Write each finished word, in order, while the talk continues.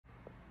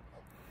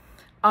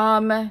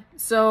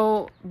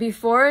So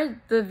before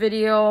the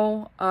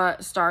video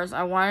starts,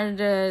 I wanted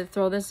to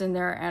throw this in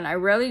there, and I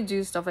rarely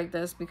do stuff like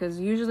this because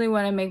usually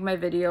when I make my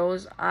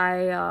videos,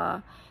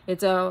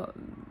 it's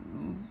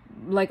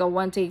like a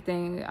one take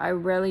thing. I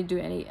rarely do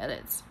any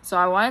edits. So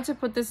I wanted to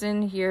put this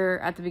in here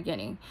at the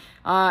beginning.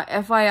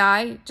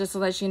 FYI, just to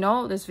let you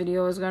know, this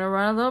video is going to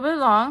run a little bit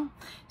long.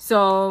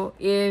 So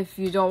if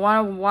you don't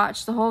want to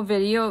watch the whole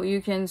video, you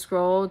can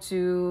scroll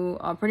to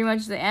pretty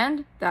much the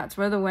end. That's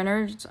where the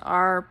winners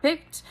are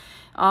picked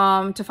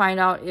to find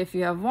out if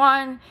you have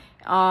won.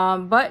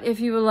 But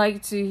if you would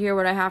like to hear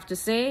what I have to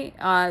say,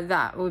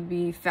 that would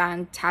be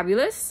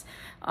fantabulous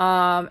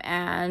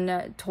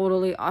and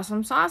totally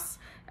awesome sauce.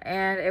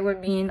 And it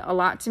would mean a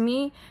lot to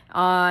me.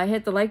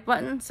 Hit the like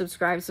button,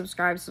 subscribe.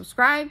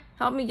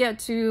 Help me get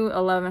to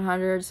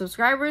 1,100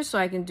 subscribers so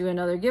I can do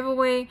another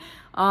giveaway.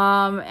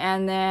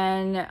 And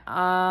then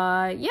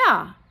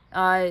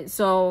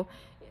so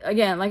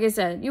again, like I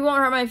said, you won't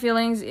hurt my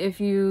feelings if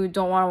you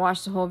don't want to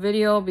watch the whole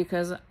video,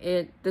 because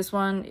this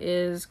one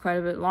is quite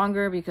a bit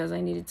longer because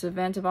I needed to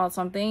vent about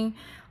something.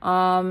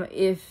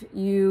 If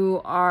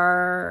you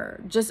are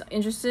just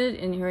interested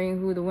in hearing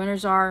who the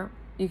winners are,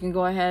 you can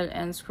go ahead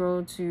and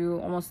scroll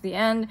to almost the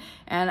end,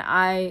 and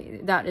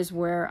that is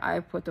where I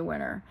put the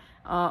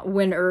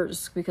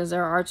winners, because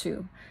there are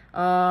two.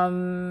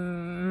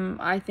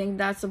 I think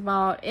that's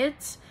about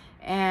it,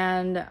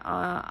 and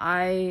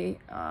I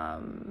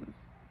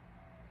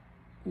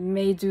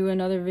may do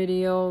another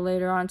video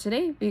later on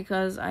today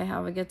because I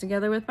have a get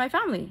together with my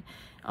family.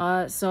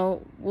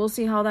 So we'll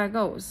see how that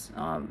goes.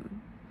 I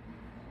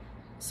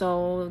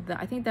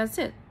think that's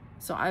it.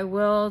 So I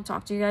will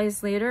talk to you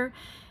guys later.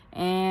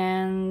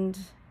 And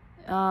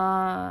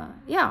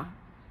yeah,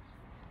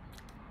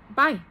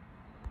 bye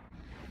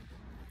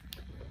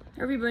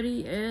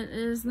everybody. It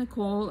is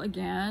Nicole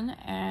again,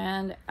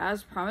 and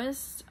as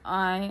promised,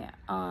 I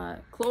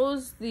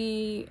closed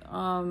the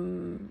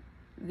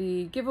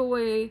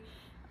giveaway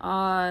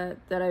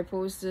that I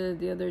posted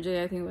the other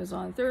day. I think it was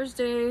on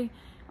Thursday.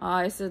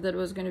 I said that it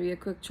was going to be a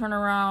quick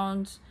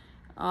turnaround,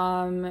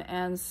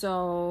 and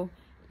so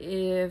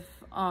if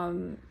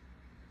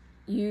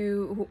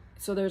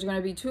so there's going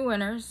to be two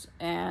winners,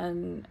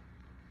 and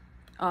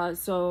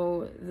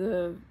so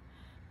the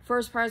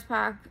first prize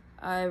pack,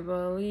 I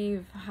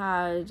believe,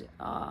 had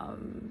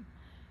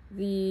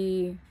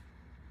the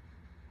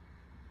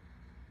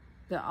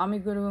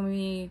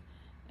amigurumi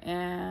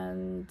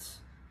and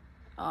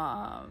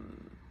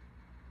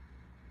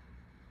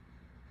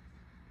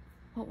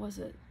what was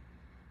it?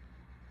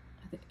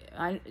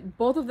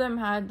 Both of them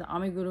had the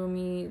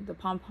amigurumi, the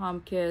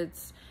pom-pom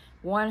kits.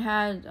 One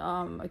had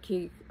a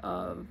cake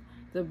of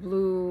the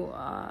blue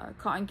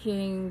Cotton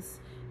Kings,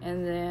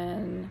 and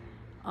then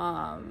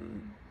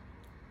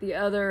the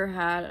other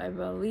had, I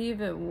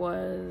believe it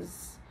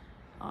was,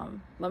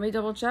 let me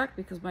double check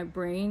because my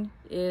brain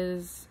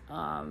is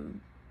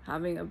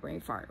having a brain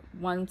fart.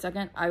 1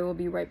 second, I will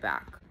be right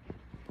back.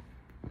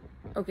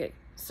 Okay,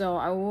 so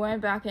I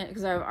went back in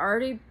because I've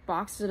already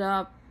boxed it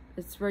up.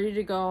 It's ready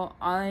to go.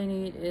 All I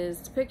need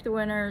is to pick the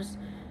winners.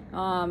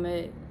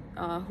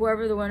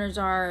 Whoever the winners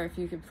are, if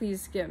you could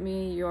please get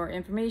me your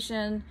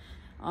information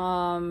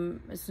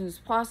as soon as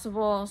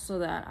possible so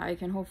that I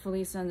can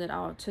hopefully send it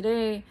out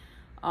today.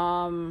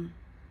 And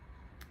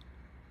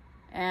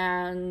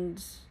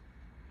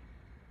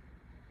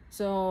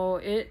so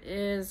it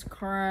is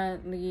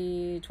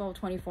currently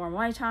 12:24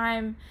 my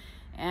time,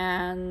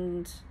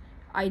 and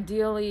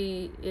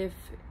ideally if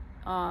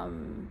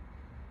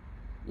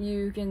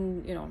you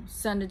can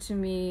send it to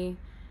me,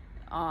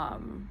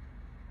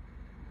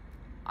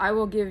 I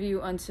will give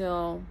you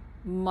until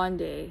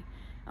Monday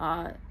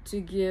to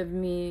give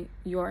me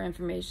your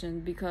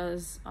information,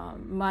 because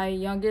my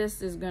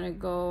youngest is gonna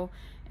go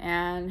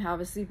and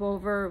have a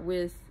sleepover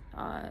with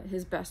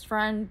his best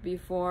friend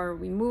before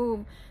we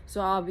move,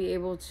 so I'll be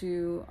able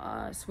to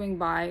swing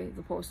by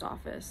the post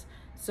office.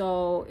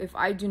 So if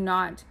I do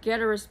not get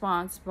a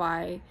response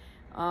by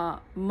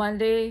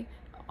Monday,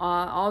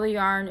 all the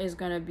yarn is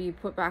going to be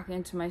put back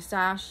into my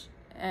stash,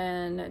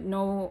 and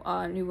no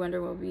new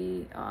window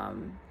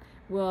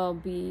will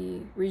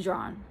be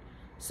redrawn.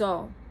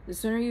 So the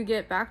sooner you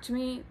get back to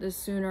me, the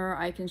sooner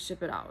I can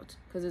ship it out,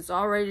 because it's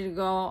all ready to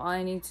go. All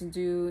I need to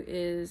do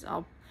is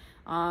I'll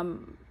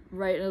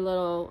write a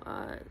little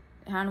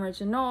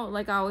handwritten note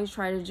like I always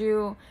try to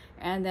do,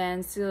 and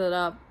then seal it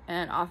up,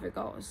 and off it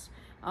goes.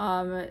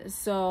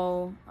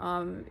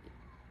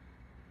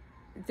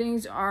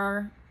 Things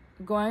are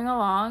going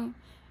along.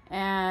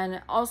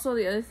 And also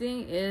the other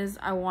thing is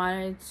I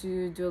wanted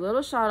to do a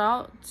little shout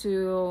out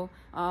to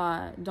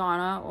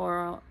Donna,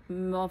 or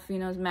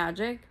Melfina's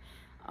Magic,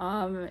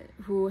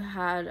 who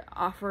had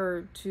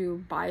offered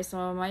to buy some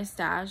of my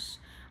stash.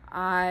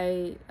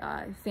 I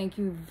thank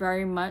you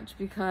very much,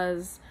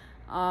 because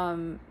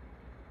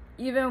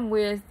even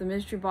with the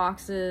mystery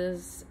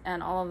boxes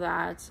and all of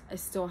that, I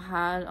still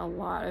had a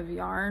lot of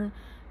yarn,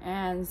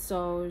 and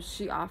so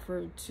she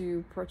offered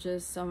to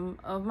purchase some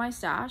of my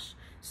stash,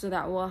 so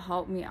that will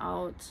help me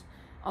out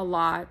a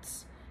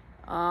lot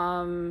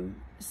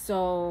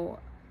So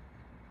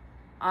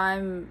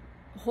I'm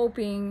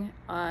hoping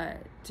to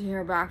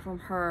hear back from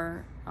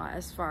her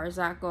as far as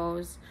that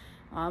goes.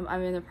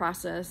 I'm in the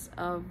process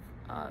of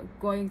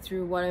going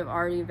through what I've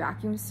already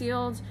vacuum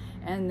sealed,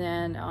 and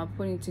then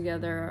putting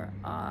together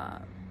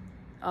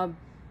a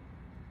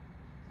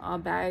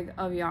bag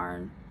of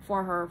yarn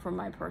for her for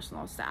my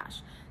personal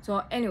stash.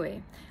 So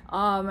anyway,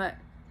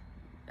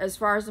 as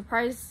far as the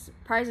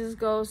prizes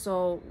go,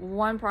 so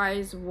one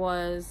prize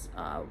was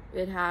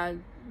it had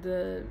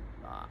the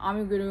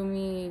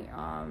amigurumi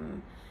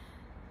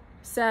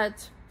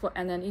set,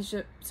 and then each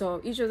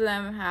of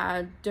them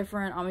had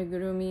different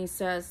amigurumi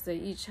sets. They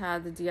each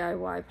had the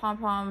DIY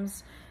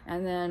pom-poms,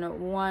 and then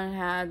one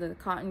had the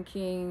Cotton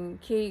King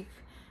cake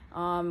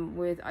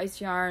with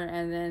ice yarn,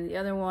 and then the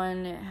other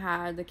one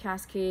had the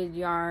Cascade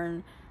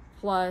yarn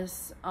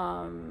plus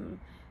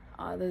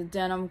the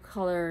denim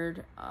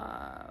colored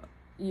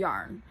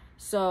yarn.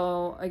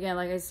 So again,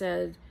 like I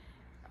said,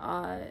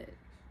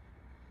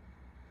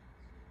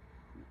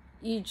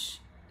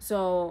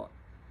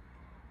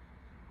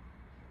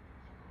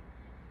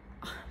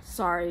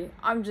 sorry,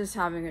 I'm just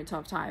having a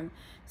tough time.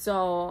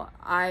 So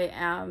I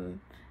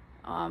am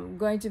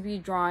going to be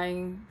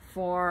drawing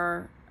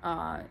for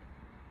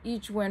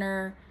each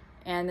winner,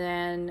 and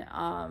then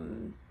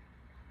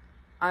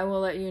I will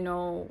let you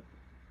know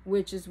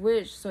which is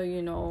which, so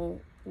you know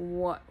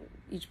what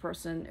each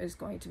person is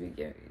going to be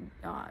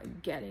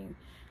getting.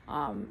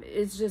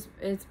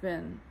 It's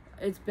been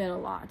a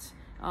lot.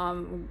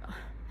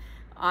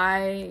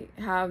 I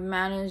have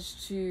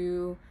managed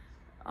to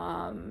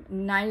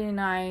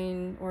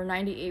 99 or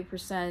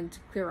 98%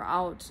 clear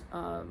out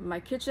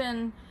my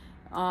kitchen.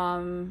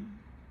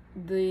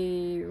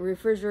 The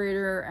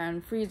refrigerator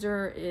and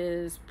freezer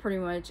is pretty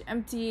much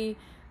empty.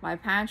 My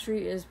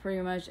pantry is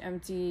pretty much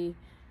empty.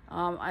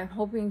 I'm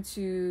hoping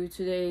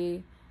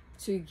today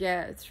to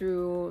get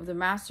through the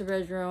master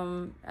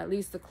bedroom, at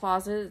least the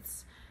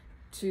closets,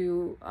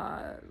 to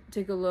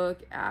take a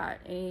look at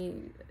any,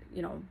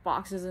 you know,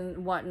 boxes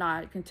and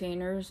whatnot,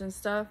 containers and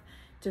stuff,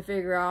 to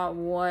figure out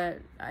what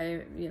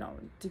I, you know,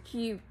 to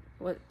keep,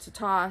 what to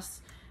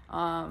toss,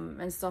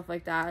 and stuff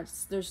like that.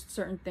 There's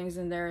certain things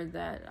in there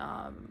that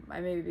I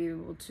may be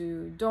able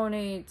to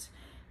donate.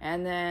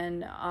 And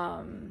then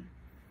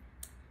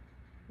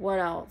what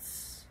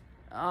else?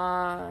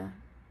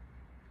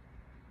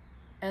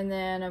 And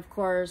then of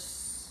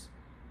course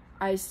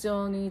I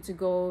still need to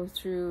go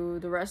through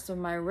the rest of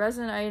my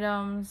resin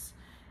items.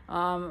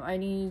 I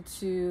need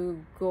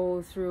to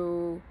go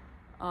through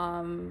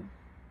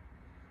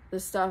the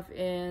stuff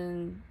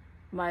in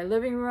my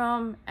living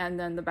room and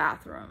then the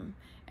bathroom,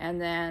 and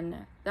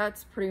then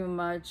that's pretty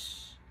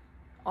much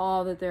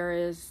all that there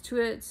is to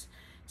it.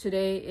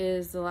 Today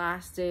is the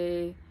last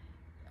day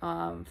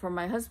for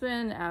my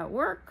husband at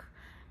work,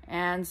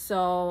 and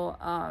so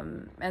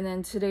and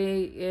then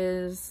today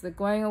is the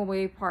going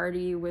away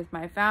party with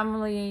my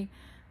family,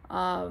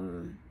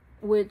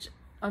 which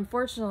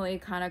unfortunately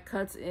kind of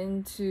cuts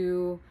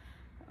into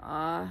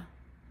the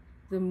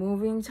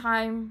moving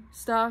time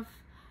stuff.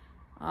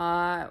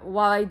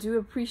 While I do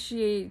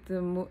appreciate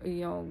the,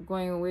 you know,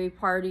 going away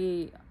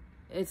party,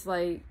 it's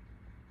like,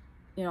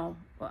 you know,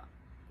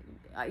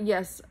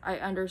 yes, I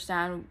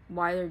understand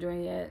why they're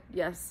doing it.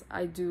 Yes,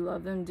 I do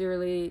love them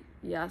dearly.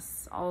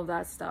 Yes, all of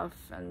that stuff,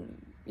 and,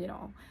 you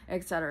know,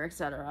 etc.,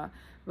 etc.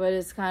 But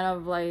it's kind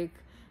of like,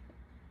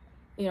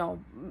 you know,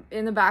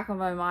 in the back of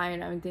my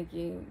mind, I'm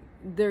thinking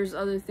there's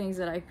other things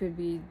that I could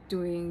be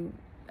doing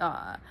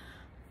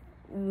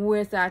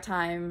with that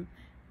time.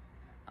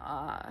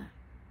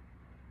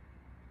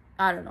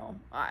 I don't know.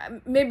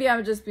 Maybe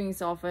I'm just being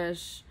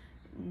selfish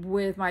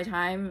with my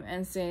time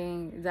and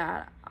saying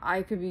that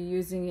I could be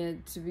using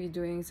it to be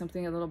doing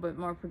something a little bit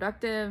more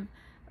productive,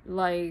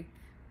 like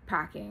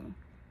packing.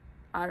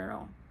 I don't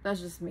know. That's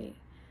just me.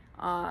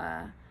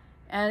 And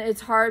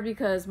it's hard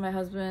because my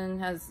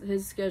husband has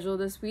his schedule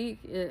this week.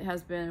 It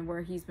has been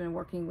where he's been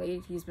working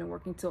late. He's been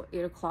working till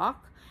 8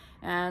 o'clock.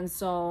 And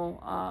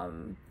so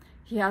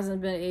he hasn't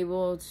been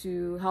able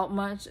to help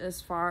much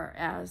as far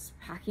as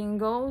packing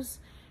goes.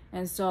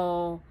 And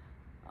so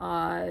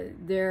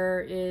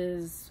there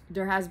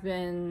has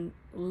been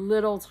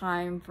little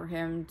time for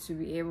him to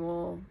be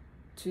able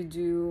to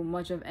do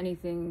much of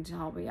anything to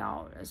help me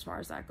out as far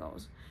as that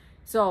goes.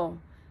 So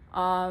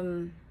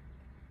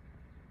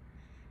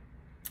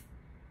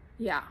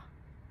yeah.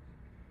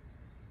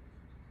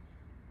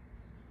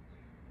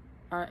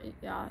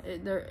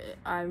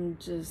 I'm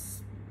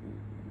just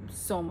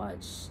so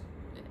much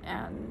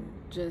and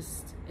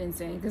just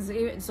insane, because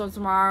so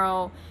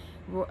tomorrow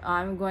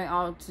I'm going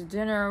out to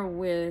dinner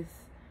with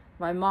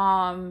my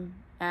mom,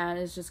 and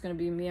it's just going to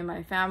be me and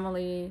my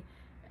family.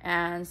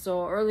 And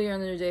so earlier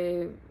in the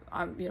day,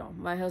 you know,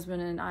 my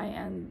husband and I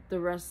and the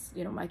rest,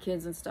 you know, my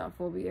kids and stuff,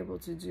 will be able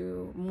to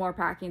do more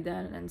packing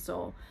then. And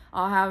so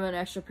I'll have an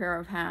extra pair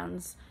of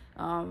hands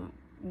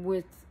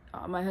with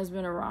my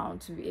husband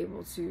around to be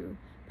able to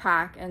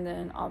pack, and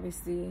then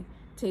obviously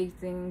take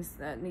things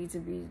that need to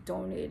be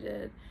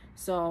donated.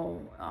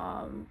 So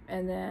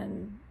and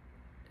then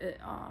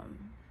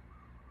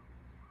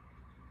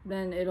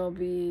then it'll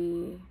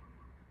be,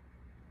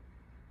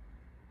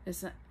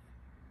 it's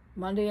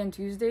Monday and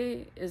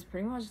Tuesday is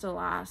pretty much the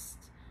last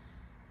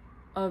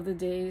of the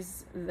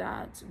days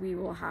that we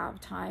will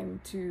have time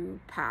to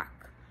pack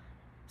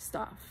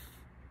stuff.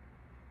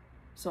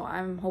 So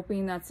I'm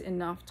hoping that's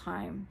enough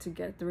time to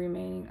get the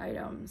remaining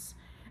items.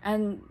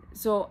 And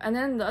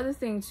then the other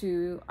thing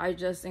too, I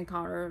just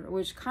encountered,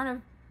 which kind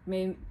of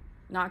made,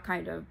 not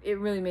kind of, it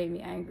really made me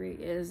angry,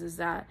 is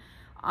that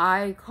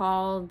I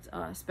called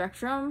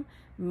Spectrum,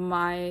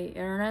 my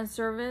internet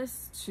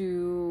service,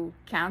 to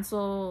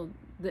cancel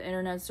the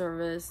internet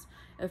service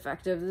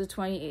effective the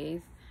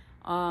 28th.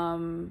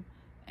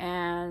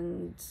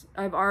 And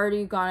I've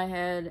already gone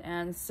ahead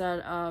and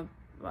set up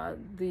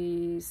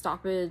the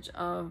stoppage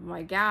of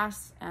my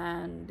gas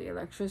and the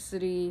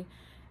electricity,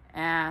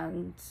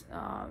 and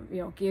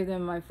gave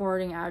them my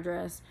forwarding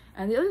address.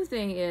 And the other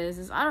thing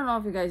is I don't know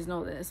if you guys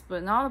know this,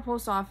 but now the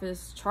post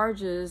office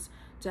charges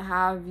to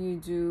have you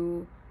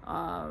do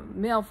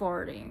mail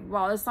forwarding.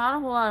 Well, it's not a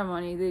whole lot of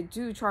money. They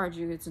do charge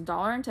you. It's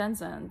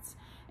 $1.10.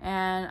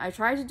 And I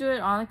tried to do it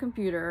on the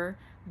computer,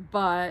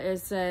 but it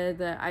said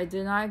that I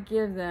did not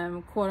give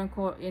them, quote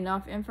unquote,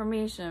 enough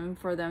information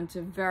for them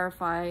to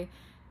verify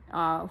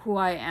who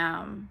I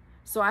am.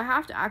 So I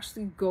have to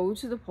actually go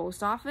to the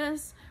post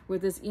office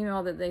with this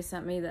email that they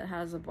sent me that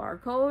has a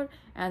barcode,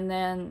 and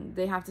then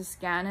they have to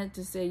scan it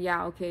to say,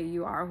 yeah, okay,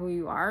 you are who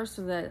you are,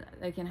 so that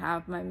they can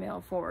have my mail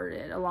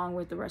forwarded along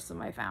with the rest of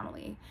my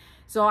family.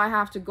 So I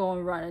have to go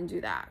and run and do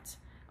that.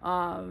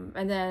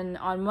 And then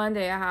on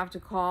Monday, I have to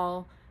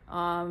call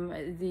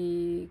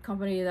the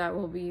company that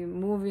will be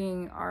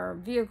moving our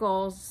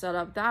vehicles, set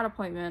up that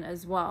appointment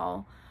as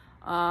well.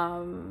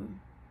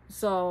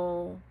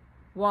 So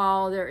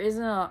while there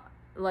isn't a,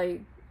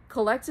 like,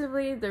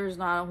 collectively there's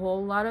not a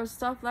whole lot of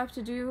stuff left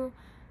to do,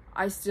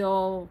 I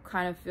still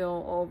kind of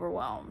feel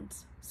overwhelmed.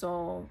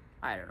 So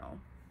I don't know.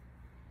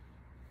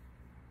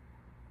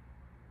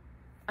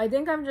 I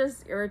think I'm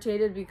just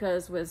irritated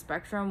because with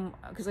Spectrum,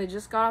 because I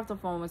just got off the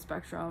phone with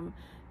Spectrum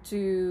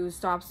to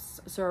stop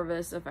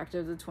service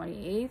effective the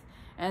 28th,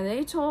 and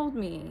they told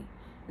me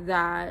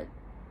that,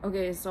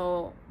 okay,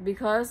 so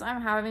because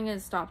I'm having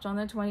it stopped on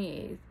the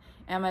 28th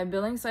and my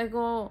billing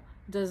cycle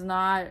does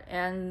not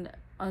end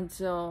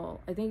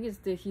until, I think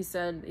he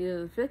said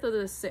either the 5th or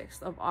the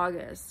 6th of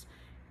August,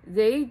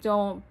 they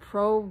don't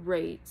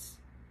prorate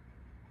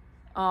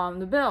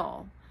the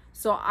bill.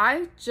 So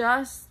I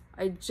just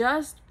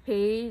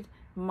paid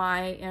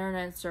my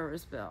internet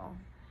service bill,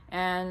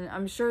 and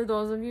I'm sure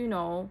those of you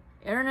know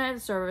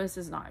internet service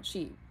is not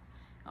cheap,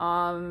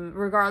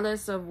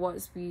 regardless of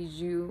what speeds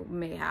you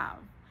may have.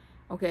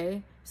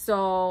 Okay,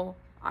 so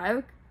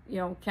I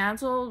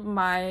canceled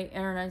my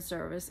internet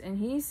service, and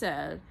he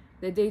said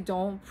that they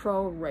don't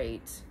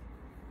prorate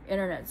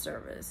internet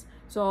service.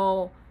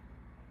 So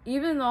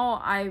even though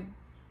I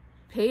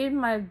paid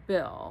my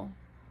bill,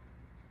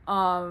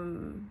 I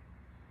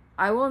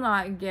will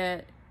not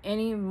get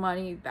any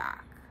money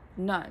back.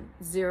 None.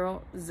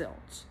 Zero.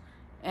 Zilch.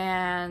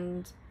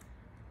 And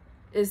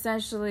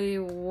essentially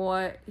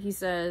what he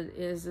said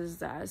is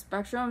that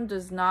Spectrum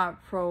does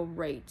not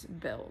prorate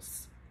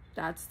bills.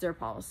 That's their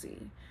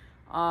policy.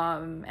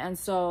 And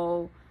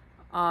so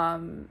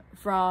from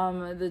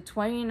the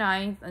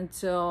 29th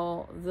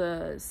until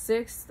the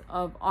 6th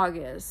of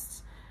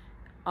August,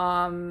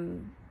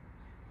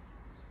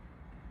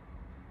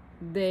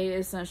 they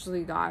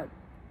essentially got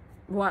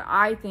what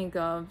I think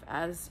of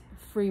as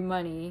free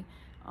money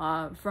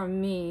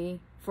from me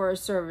for a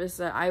service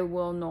that I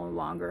will no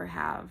longer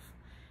have,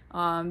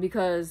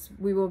 because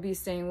we will be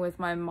staying with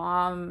my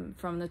mom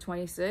from the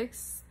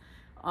 26th,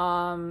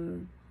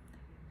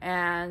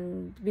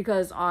 and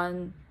because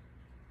on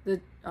the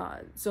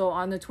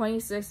on the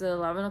 26th at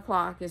 11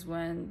 o'clock is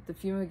when the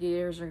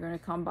fumigators are going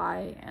to come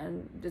by,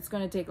 and it's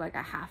going to take like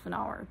a half an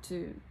hour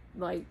to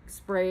like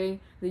spray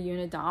the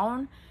unit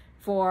down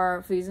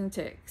for fleas and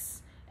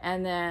ticks.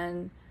 And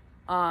then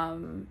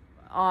on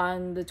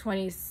the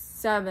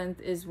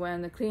 27th is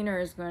when the cleaner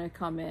is going to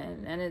come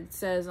in, and it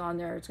says on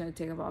there it's going to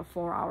take about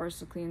 4 hours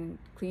to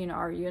clean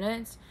our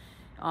units,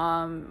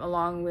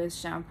 along with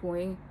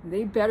shampooing.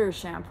 They better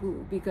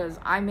shampoo, because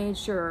I made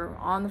sure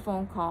on the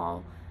phone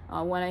call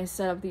when I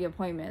set up the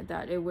appointment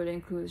that it would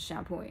include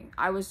shampooing.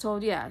 I was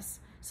told yes,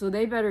 so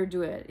they better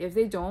do it. If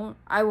they don't,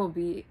 I will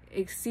be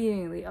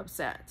exceedingly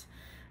upset.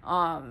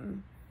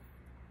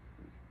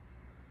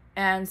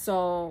 And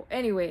so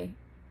anyway,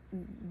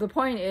 the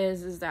point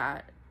is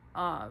that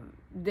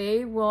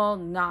they will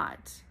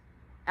not,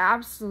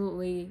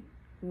 absolutely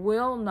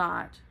will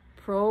not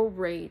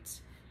prorate,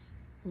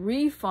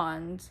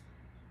 refund,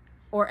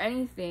 or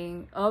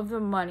anything of the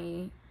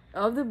money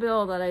of the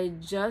bill that I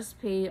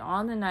just paid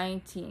on the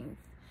 19th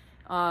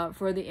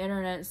for the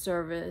internet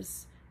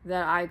service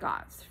that I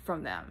got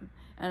from them.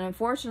 And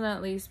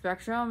unfortunately,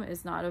 Spectrum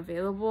is not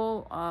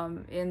available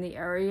in the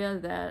area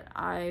that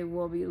I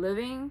will be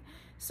living,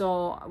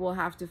 so we'll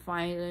have to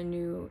find a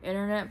new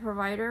internet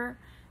provider.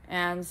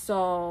 And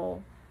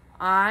so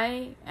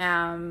I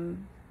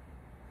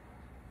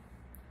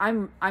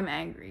I'm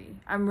angry.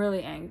 I'm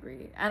really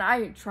angry. And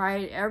I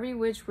tried every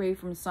which way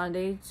from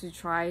Sunday to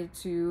try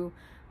to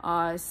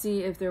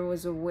see if there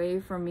was a way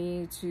for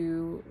me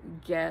to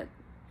get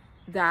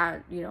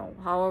that, you know,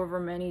 however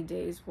many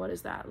days, what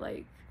is that,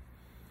 like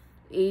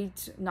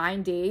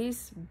 8-9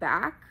 days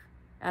back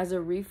as a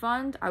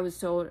refund. I was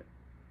told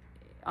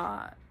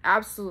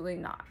absolutely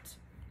not.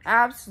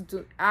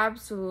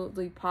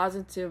 Absolutely,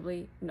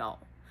 positively no.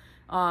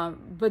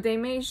 But they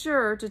made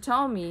sure to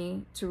tell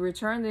me to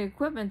return the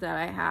equipment that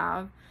I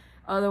have,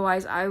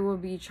 otherwise I will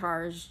be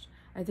charged,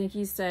 I think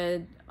he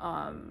said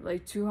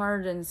like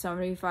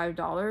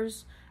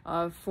 $275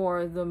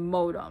 for the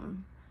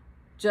modem.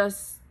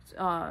 Just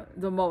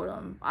the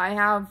modem. I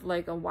have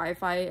like a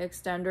Wi-Fi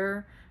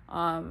extender,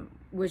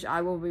 which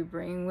I will be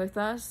bringing with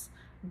us,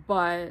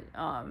 but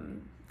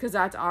because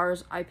that's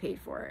ours, I paid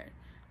for it.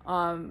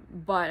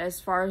 But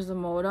as far as the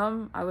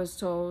modem, I was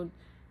told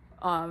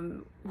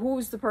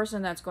who's the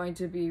person that's going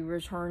to be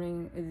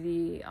returning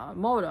the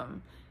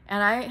modem.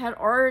 And I had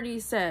already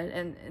said,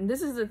 and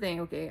this is the thing,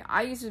 okay,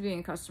 I used to be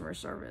in customer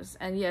service,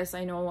 and yes,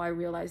 I know, I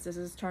realize this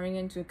is turning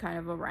into kind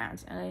of a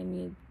rant, and I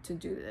need to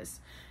do this.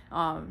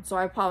 So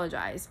I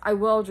apologize. I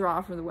will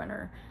draw for the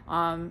winner.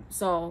 I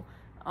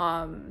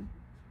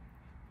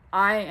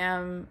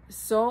am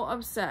so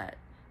upset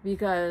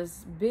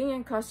because being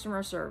in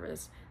customer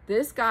service,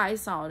 this guy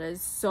sounded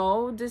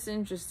so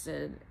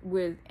disinterested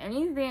with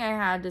anything I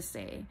had to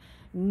say,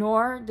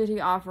 nor did he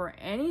offer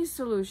any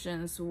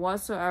solutions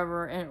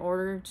whatsoever in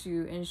order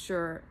to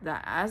ensure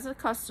that as a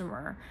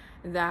customer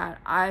that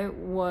I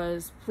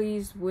was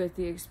pleased with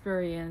the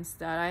experience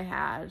that I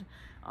had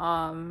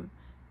and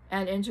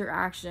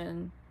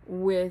interaction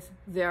with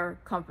their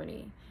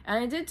company.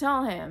 And I did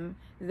tell him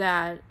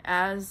that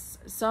as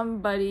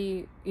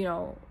somebody, you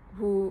know,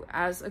 who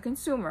as a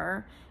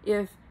consumer,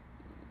 if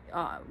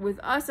with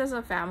us as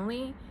a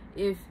family,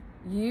 if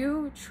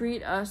you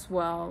treat us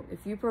well,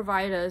 if you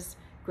provide us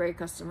great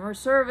customer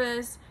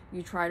service,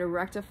 you try to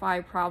rectify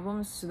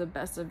problems to the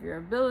best of your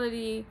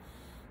ability,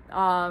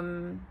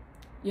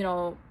 you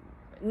know,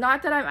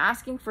 not that I'm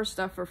asking for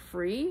stuff for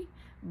free,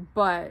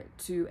 but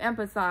to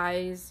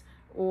empathize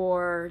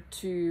or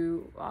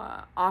to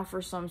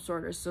offer some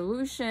sort of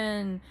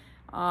solution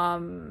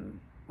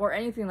or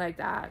anything like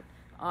that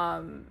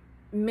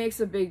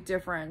makes a big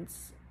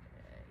difference,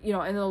 you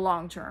know, in the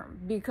long term.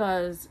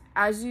 Because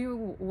as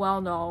you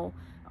well know,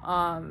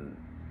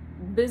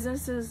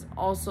 businesses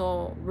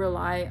also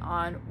rely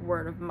on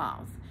word of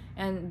mouth.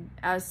 And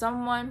as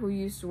someone who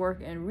used to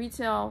work in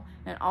retail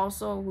and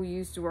also who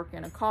used to work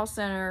in a call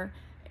center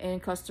in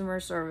customer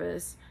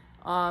service,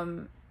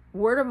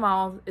 word of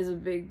mouth is a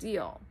big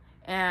deal.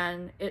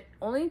 And it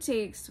only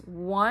takes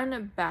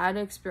one bad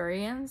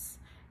experience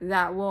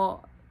that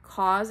will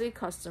cause a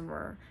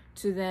customer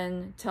to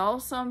then tell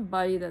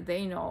somebody that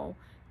they know,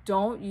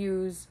 don't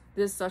use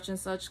this such and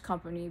such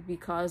company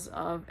because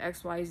of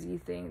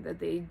XYZ thing that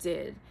they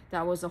did.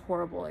 That was a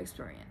horrible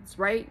experience,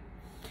 right?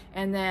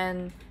 And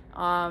then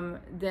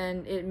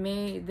it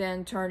may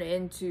then turn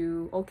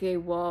into, okay,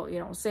 well, you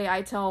know, say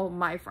I tell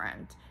my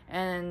friend,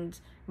 and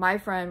my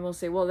friend will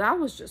say, well, that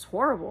was just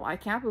horrible. I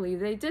can't believe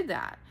they did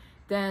that.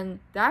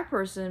 Then that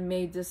person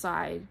may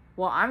decide,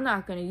 well, I'm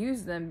not going to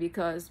use them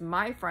because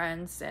my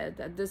friend said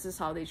that this is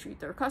how they treat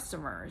their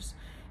customers.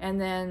 And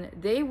then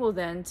they will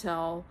then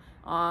tell,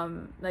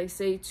 like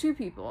say 2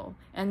 people,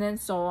 and then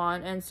so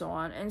on and so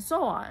on and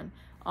so on.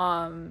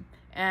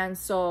 And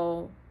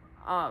so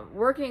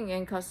working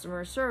in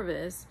customer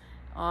service,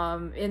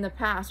 in the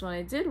past when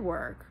I did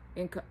work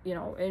in, you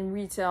know, in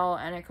retail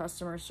and in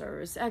customer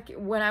service,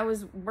 when I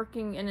was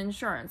working in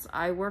insurance,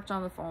 I worked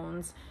on the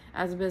phones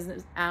as a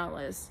business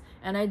analyst,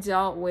 and I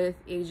dealt with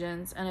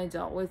agents, and I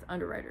dealt with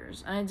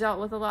underwriters, and I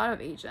dealt with a lot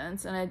of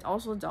agents, and I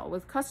also dealt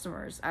with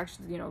customers,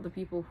 actually, you know, the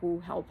people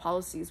who held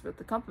policies with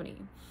the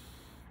company.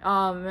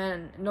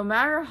 And no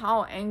matter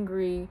how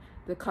angry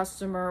the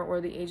customer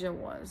or the agent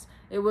was,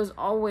 it was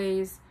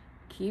always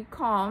keep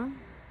calm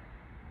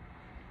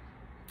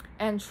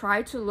and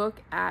try to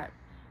look at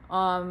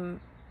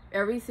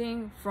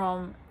everything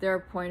from their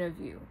point of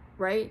view,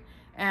 right?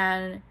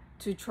 And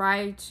to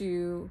try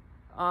to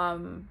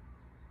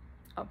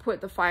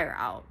put the fire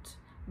out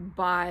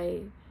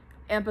by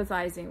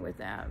empathizing with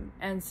them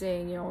and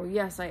saying, you know,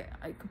 yes, I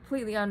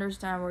completely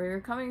understand where you're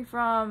coming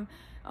from.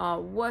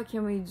 What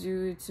can we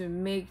do to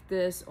make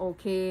this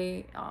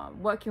okay?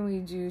 What can we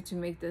do to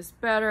make this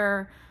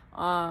better?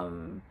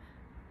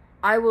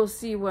 I will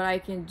see what I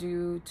can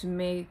do to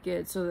make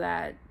it so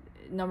that,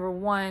 number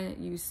 1,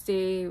 you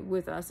stay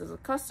with us as a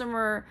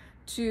customer.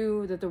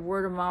 2, that the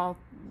word of mouth,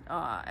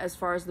 as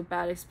far as the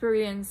bad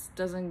experience,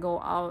 doesn't go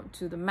out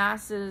to the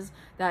masses,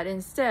 that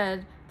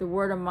instead the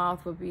word of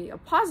mouth would be a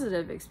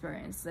positive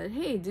experience, that,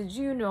 hey, did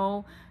you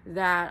know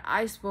that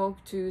I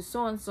spoke to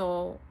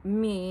so-and-so,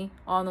 me,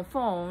 on the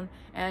phone,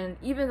 and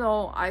even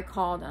though I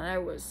called and I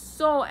was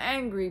so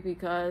angry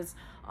because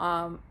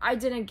I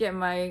didn't get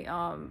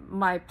my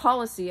my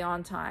policy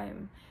on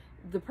time,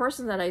 the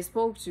person that I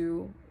spoke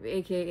to,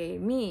 aka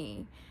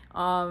me,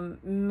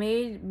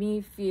 made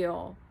me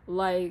feel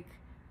like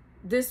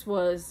this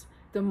was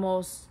the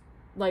most,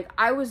 like,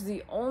 I was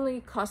the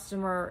only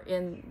customer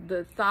in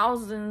the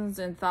thousands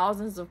and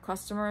thousands of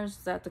customers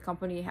that the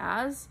company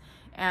has,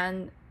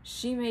 and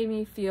she made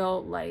me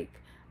feel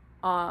like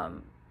a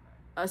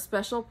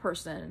special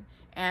person,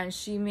 and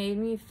she made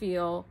me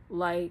feel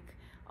like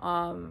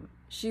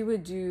she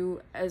would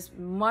do as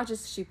much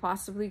as she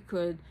possibly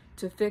could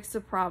to fix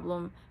the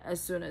problem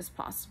as soon as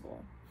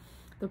possible.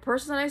 The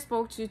person that I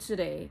spoke to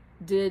today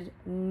did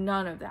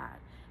none of that.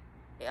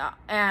 Yeah,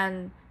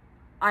 and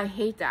I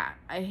hate that.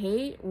 I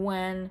hate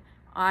when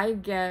I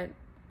get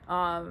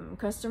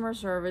customer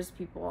service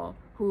people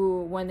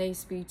who, when they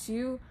speak to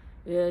you,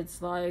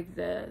 it's like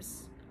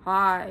this.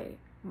 Hi,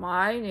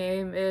 my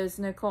name is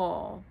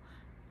Nicole.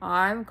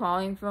 I'm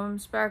calling from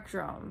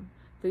Spectrum.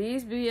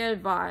 Please be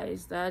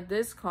advised that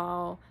this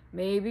call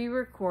may be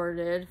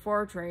recorded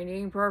for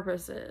training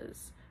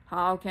purposes.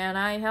 How can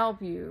I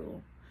help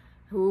you?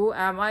 Who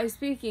am I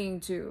speaking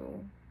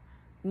to?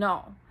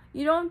 No,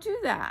 you don't do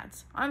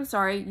that. I'm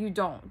sorry, you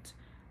don't.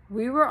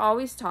 We were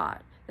always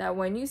taught that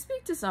when you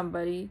speak to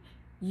somebody,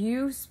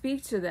 you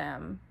speak to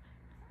them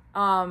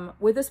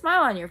with a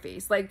smile on your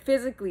face. Like,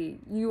 physically,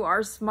 you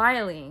are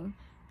smiling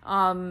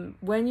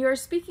when you're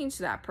speaking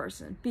to that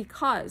person.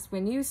 Because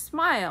when you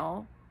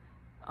smile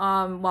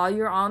while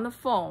you're on the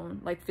phone,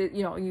 like,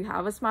 you know, you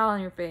have a smile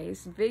on your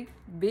face,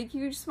 big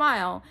huge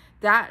smile,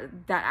 that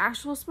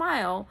actual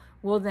smile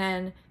will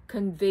then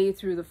convey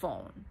through the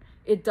phone.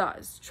 It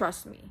does,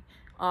 trust me.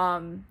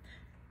 And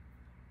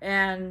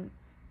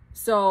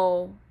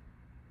so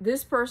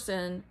this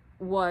person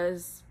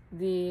was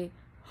the,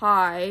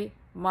 hi,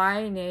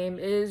 my name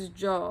is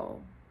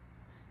Joe.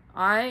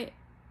 Or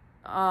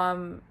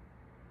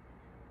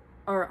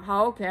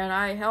how can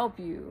I help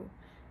you?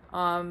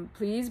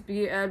 Please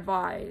be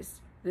advised,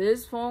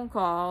 this phone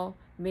call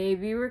may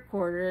be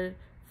recorded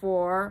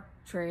for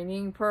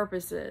training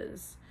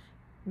purposes.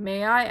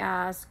 May I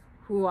ask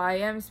who I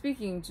am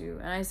speaking to?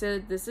 And I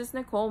said, this is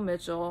Nicole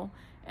Mitchell,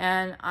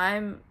 and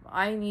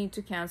I need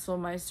to cancel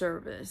my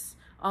service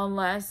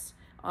unless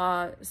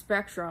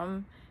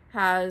Spectrum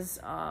has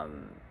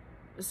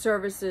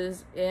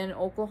services in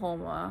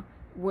Oklahoma,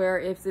 where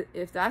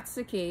if that's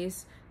the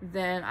case,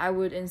 then I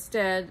would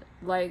instead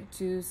like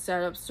to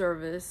set up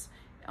service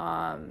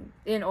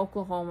in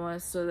Oklahoma,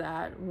 so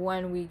that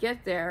when we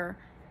get there,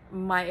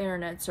 my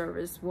internet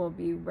service will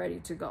be ready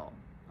to go.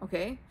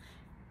 Okay?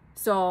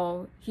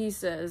 So he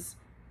says,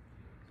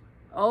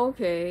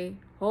 okay,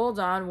 hold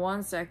on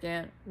 1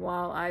 second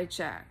while I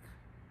check.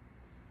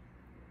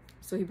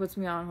 So he puts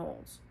me on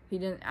hold. He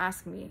didn't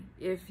ask me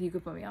if he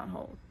could put me on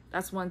hold.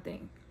 That's one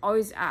thing.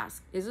 Always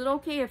ask, is it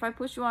okay if I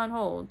put you on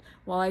hold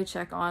while I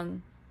check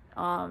on,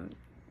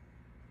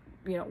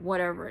 you know,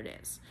 whatever it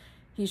is.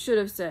 He should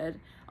have said,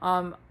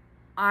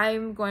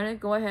 I'm going to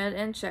go ahead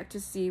and check to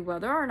see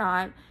whether or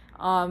not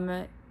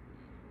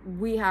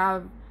we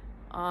have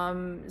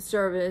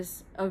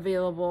service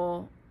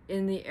available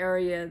in the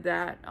area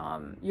that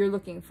you're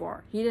looking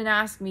for. He didn't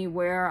ask me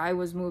where I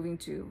was moving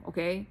to,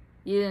 okay?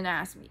 He didn't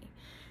ask me.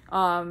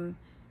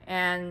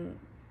 And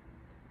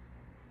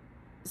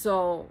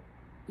so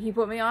he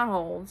put me on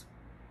hold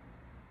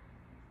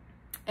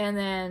and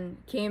then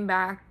came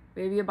back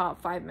maybe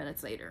about 5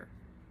 minutes later.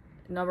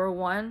 Number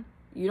one,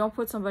 you don't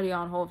put somebody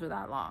on hold for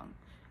that long.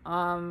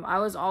 I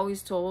was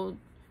always told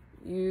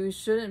you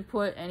shouldn't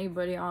put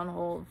anybody on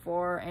hold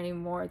for any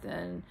more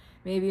than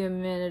maybe a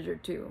minute or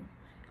two.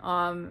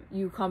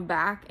 You come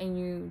back and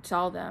you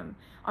tell them,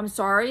 I'm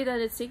sorry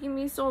that it's taking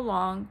me so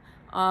long,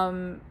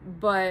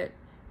 but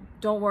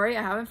don't worry,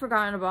 I haven't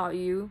forgotten about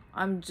you.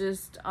 I'm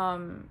just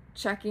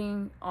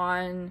checking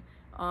on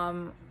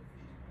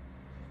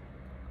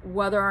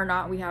whether or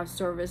not we have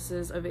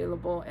services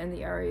available in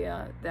the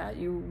area that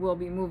you will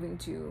be moving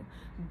to.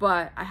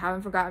 But I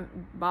haven't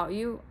forgotten about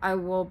you. I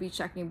will be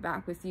checking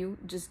back with you.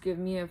 Just give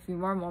me a few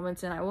more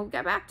moments and I will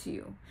get back to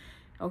you.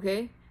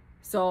 Okay?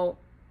 So,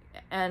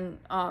 and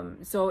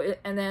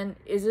then,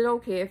 is it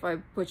okay if I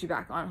put you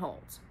back on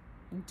hold?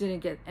 Didn't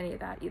get any of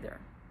that either.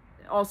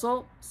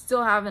 Also,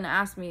 still haven't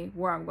asked me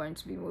where I'm going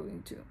to be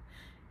moving to.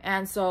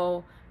 And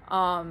so,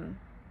 I'm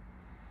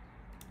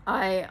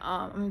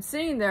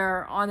sitting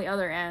there on the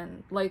other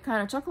end, like,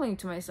 kind of chuckling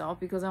to myself,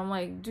 because I'm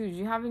like, dude,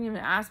 you haven't even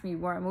asked me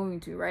where I'm moving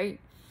to, right?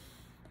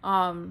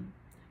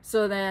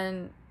 So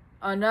then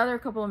another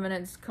couple of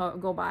minutes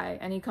go by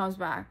and he comes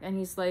back and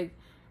he's like,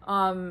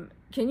 can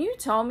you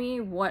tell me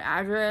what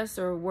address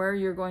or where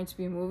you're going to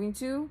be moving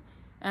to?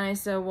 And I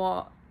said,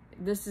 well,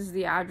 this is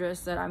the address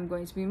that I'm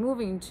going to be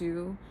moving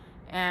to.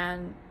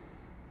 And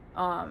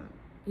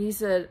he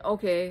said,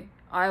 okay,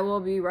 I will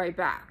be right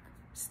back.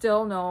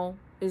 Still no.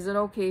 Is it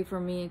okay for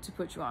me to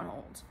put you on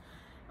hold?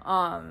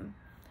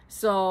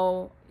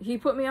 So he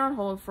put me on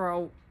hold for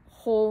a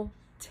whole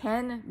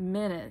 10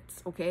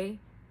 minutes, okay?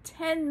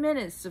 10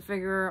 minutes to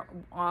figure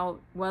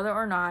out whether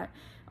or not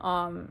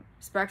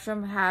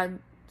Spectrum had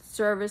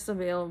service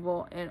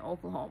available in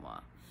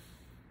Oklahoma.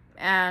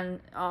 And,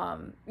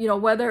 you know,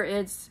 whether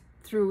it's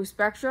through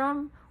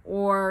Spectrum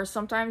or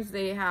sometimes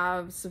they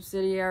have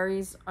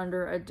subsidiaries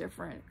under a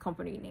different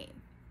company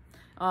name.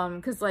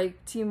 because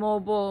like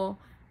T-Mobile,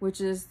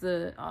 which is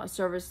the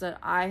service that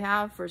I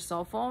have for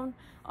cell phone,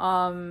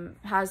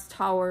 has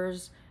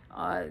towers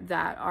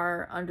that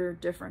are under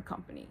different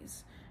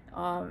companies.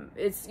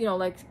 It's, you know,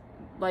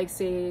 like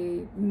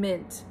say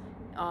Mint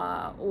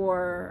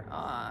or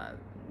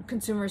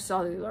Consumer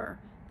Cellular.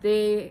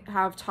 They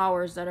have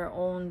towers that are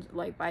owned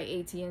like by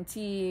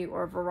AT&T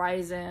or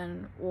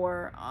Verizon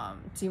or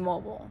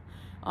T-Mobile,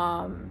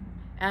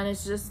 and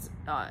it's just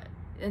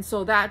and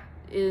so that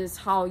is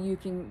how you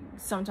can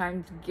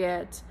sometimes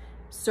get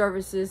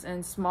services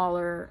in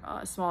smaller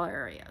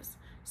areas.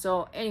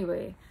 So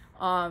anyway,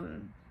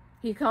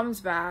 he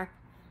comes back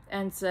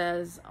and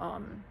says,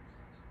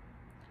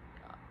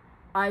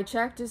 I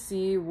checked to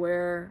see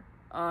where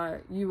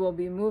you will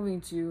be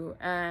moving to,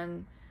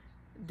 and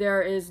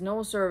there is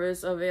no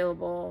service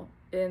available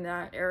in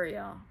that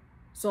area.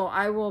 So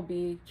I will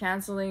be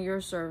canceling your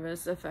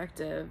service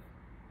effective,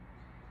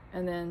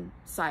 and then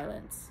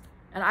silence.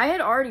 And I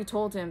had already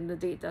told him the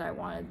date that I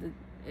wanted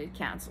it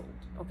canceled,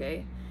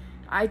 okay?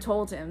 I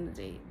told him the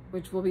date,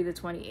 which will be the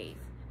 28th,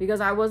 because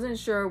I wasn't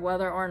sure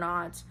whether or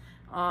not,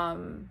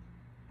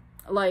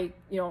 like,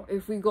 you know,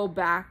 if we go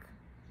back,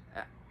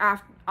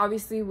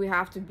 obviously we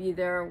have to be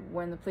there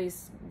when the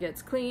place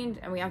gets cleaned,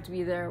 and we have to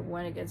be there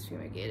when it gets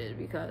fumigated,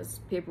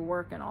 because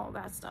paperwork and all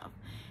that stuff.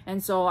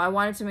 And so I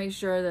wanted to make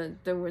sure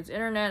that there was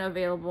internet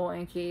available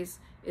in case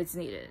it's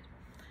needed.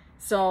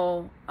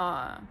 So,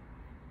 and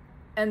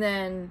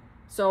then,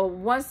 so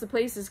once the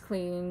place is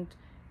cleaned,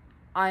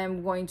 I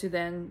am going to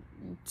then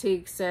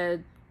take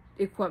said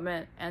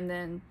equipment and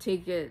then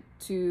take it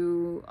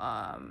to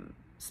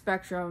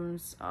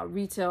Spectrum's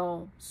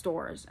retail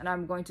stores, and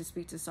I'm going to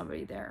speak to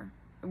somebody there.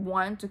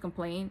 1, to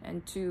complain,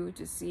 and 2,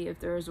 to see if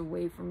there is a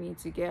way for me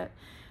to get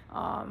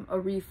a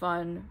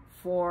refund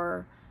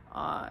for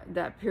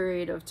that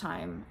period of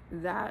time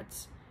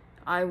that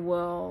I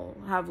will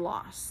have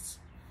lost.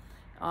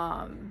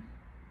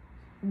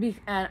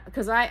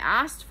 Because I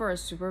asked for a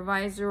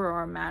supervisor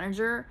or a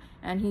manager,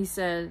 and he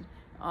said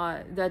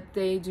that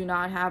they do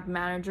not have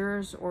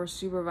managers or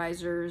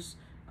supervisors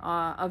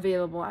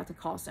available at the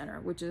call center,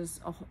 which is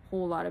a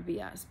whole lot of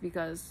BS,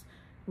 because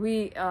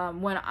we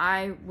when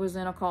I was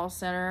in a call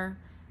center,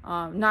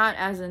 not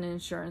as an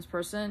insurance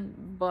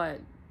person, but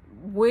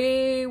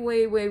way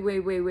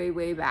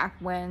back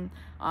when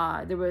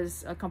there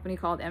was a company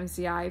called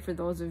MCI, for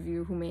those of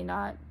you who may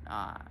not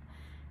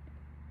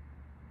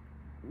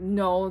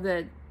know,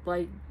 that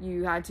like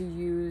you had to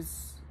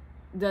use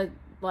that,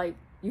 like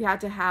you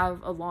had to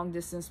have a long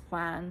distance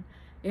plan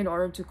in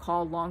order to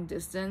call long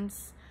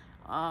distance,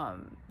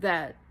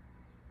 that,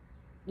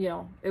 you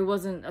know, it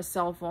wasn't a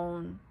cell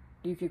phone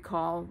you could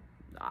call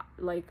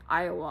like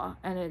Iowa,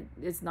 and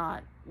it's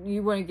not,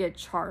 you wouldn't get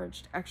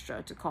charged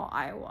extra to call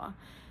Iowa,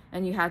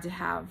 and you had to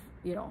have,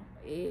 you know,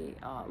 a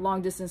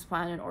long distance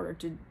plan in order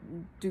to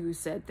do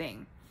said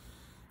thing.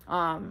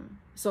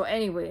 So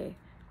anyway,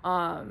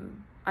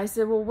 I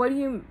said, well, what do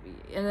you,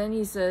 and then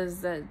he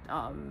says that,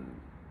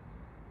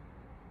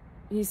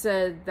 he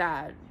said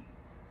that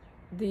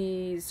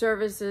the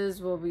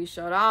services will be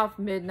shut off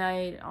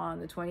midnight on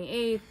the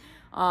 28th,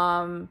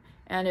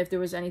 and if there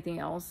was anything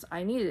else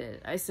I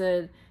needed. I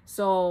said,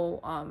 so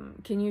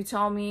can you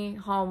tell me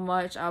how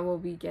much I will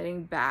be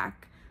getting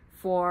back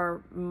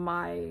for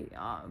my,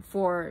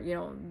 for, you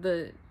know,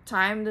 the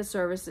time the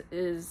service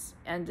is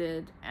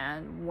ended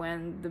and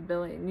when the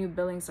new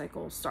billing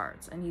cycle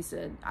starts? And he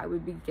said I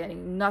would be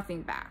getting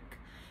nothing back.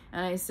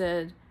 And I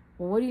said,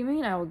 well, what do you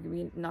mean I will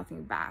get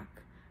nothing back?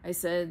 I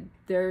said,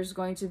 there's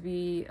going to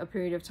be a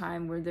period of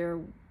time where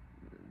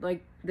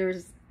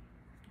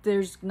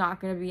there's not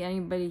going to be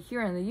anybody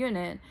here in the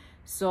unit,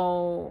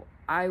 so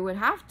I would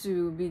have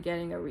to be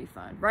getting a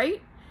refund,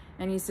 right?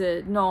 And he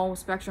said, no,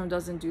 Spectrum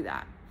doesn't do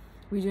that.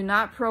 We do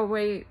not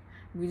prorate.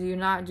 We do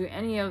not do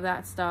any of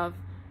that stuff.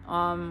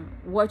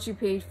 What you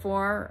paid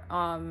for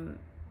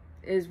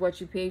is what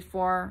you paid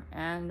for,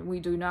 and we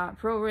do not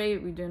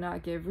prorate. We do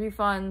not give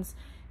refunds,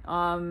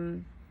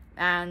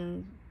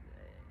 and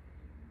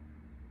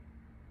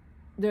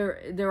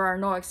there are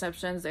no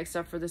exceptions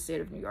except for the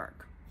state of New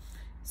York.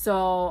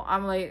 So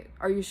I'm like,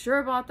 are you sure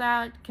about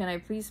that? Can I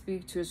please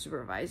speak to a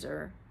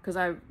supervisor? Because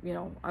I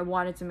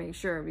wanted to make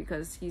sure,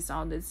 because he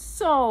sounded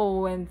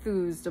so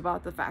enthused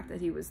about the fact that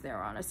he was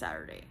there on a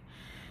Saturday.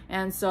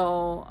 And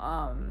so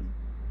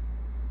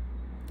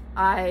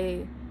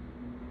I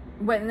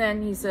went, and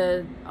then he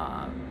said,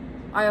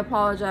 I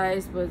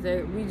apologize, but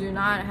we do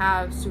not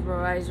have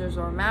supervisors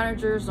or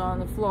managers on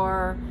the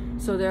floor,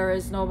 so there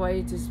is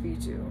nobody to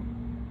speak to.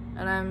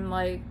 And I'm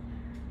like,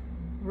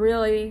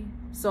 really?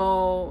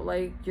 So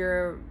like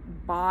your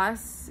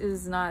boss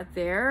is not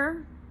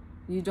there?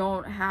 You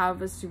don't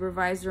have a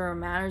supervisor or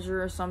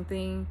manager or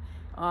something,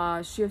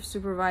 shift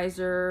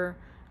supervisor,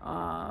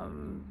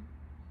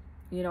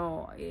 you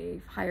know,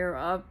 a higher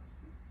up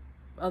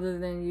other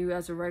than you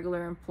as a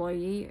regular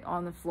employee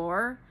on the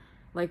floor,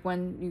 like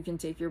when you can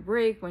take your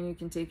break, when you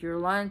can take your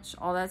lunch,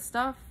 all that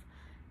stuff?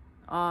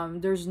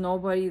 there's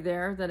nobody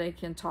there that I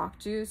can talk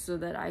to so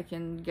that I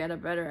can get a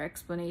better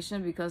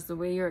explanation, because the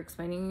way you're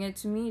explaining it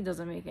to me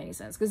doesn't make any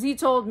sense. Because he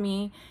told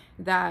me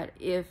that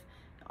if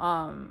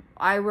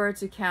I were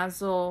to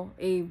cancel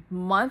a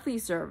monthly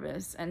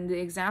service, and the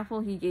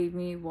example he gave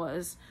me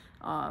was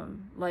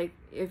like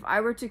if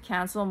I were to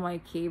cancel my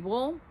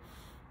cable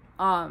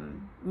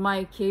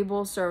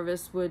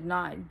service would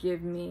not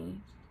give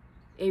me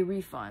a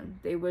refund.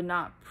 They would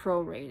not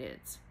prorate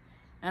it.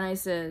 And I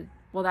said,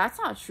 well, that's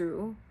not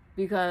true,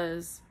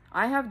 because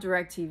I have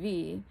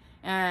DirecTV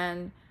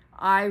and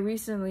I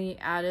recently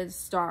added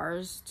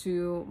stars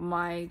to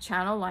my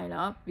channel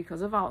lineup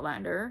because of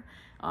Outlander.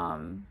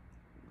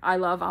 I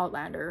love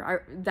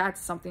Outlander. That's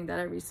something that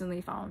I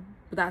recently found,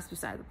 but that's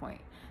beside the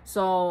point.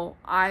 So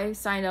I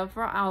signed up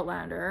for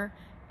Outlander,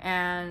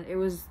 and it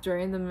was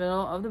during the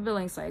middle of the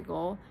billing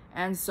cycle,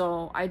 and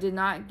so I did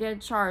not get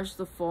charged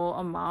the full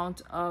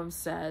amount of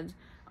said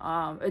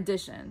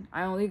edition.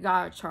 I only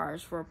got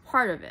charged for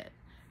part of it,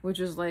 which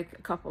was like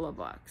a couple of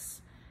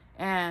bucks.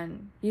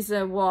 And he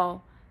said,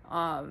 well,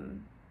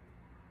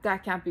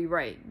 that can't be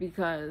right,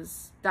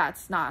 because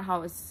that's not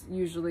how it's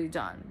usually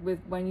done.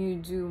 When you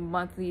do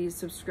monthly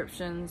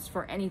subscriptions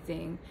for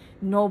anything,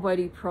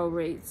 nobody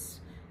prorates.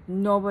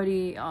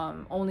 Nobody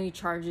only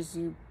charges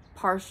you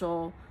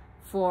partial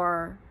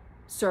for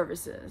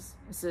services.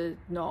 I said,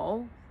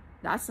 no,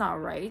 that's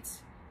not right.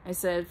 I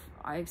said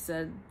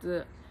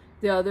the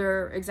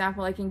other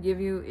example I can give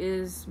you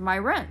is my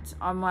rent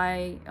on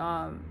my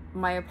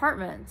my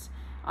apartment.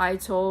 I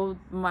told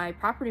my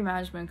property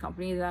management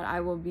company that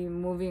I will be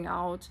moving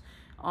out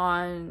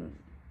on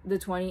the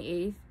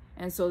 28th,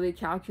 and so they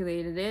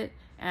calculated it,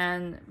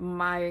 and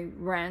my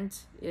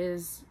rent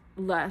is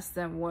less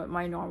than what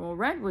my normal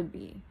rent would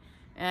be.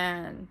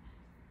 And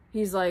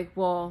he's like,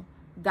 well,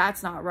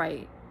 that's not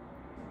right,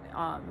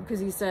 because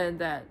he said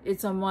that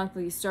it's a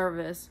monthly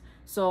service,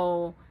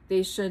 so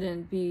they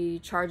shouldn't be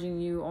charging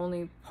you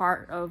only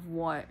part of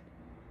what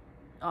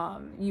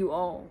you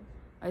owe.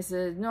 I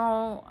said,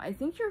 no, I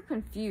think you're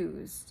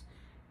confused,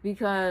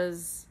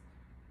 because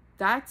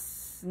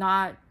that's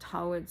not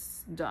how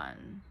it's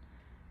done.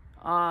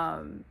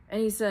 And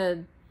he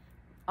said,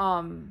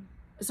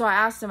 so I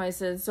asked him, I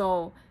said,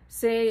 so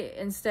say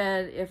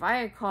instead, if I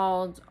had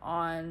called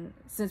on,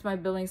 since my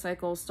billing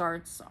cycle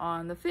starts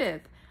on the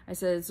 5th, I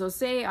said, so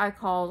say I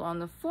called on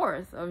the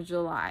 4th of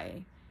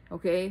July,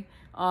 okay?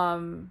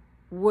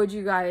 Would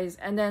you guys,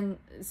 and then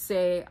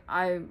say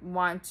I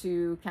want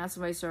to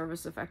cancel my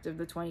service effective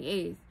the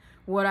 28th,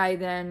 would I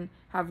then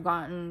have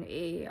gotten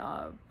a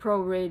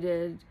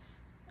prorated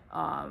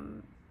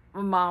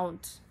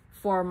amount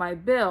for my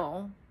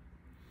bill,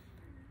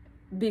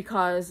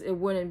 because it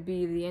wouldn't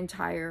be the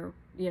entire,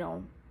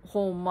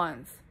 whole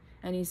month?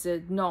 And he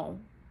said, no,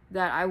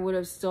 that I would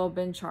have still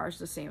been charged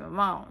the same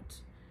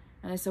amount.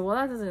 And I said, well,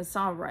 that doesn't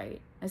sound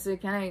right. I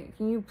said, can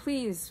you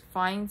please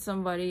find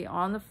somebody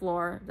on the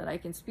floor that I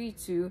can speak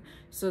to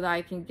so that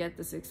I can get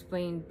this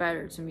explained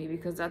better to me,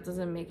 because that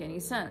doesn't make any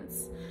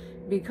sense.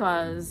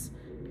 Because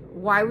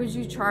why would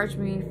you charge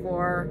me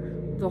for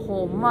the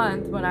whole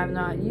month when I'm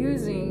not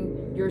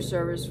using your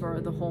service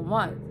for the whole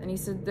month? And he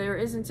said, there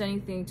isn't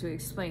anything to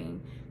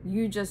explain.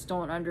 You just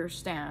don't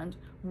understand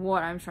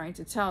what I'm trying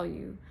to tell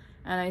you.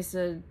 And I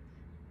said,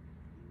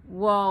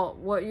 well,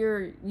 what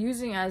you're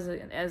using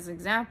as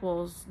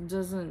examples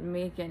doesn't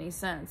make any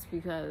sense,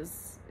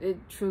 because it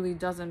truly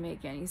doesn't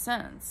make any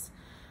sense.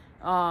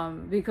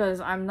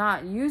 Because I'm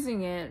not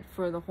using it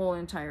for the whole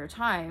entire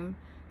time,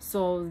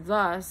 so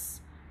thus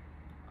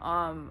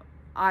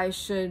I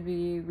should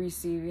be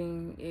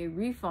receiving a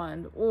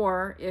refund.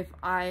 Or if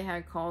I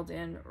had called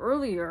in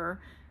earlier,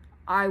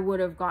 I would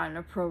have gotten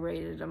a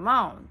prorated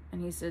amount.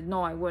 And he said,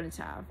 no, I wouldn't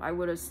have. I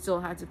would have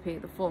still had to pay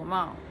the full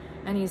amount.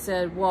 And he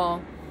said,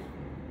 well,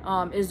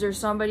 is there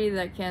somebody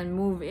that can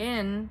move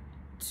in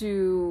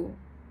to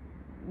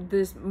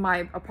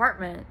my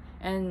apartment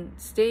and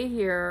stay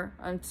here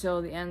until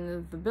the end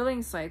of the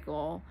billing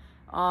cycle,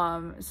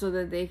 so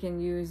that they can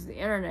use the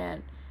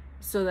internet,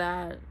 so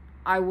that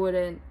I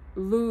wouldn't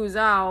lose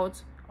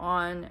out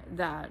on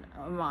that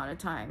amount of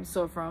time?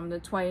 So from the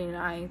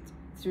 29th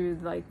through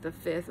like the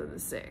 5th or the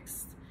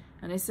 6th.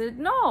 And I said,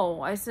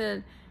 no. I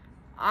said,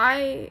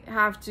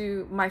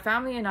 my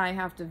family and I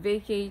have to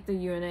vacate the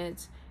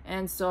unit,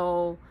 and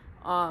so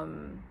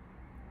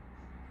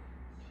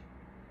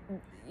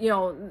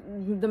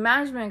the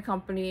management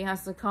company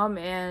has to come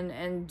in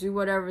and do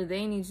whatever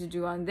they need to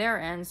do on their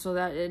end so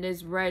that it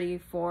is ready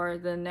for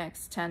the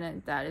next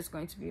tenant that is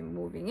going to be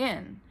moving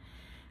in.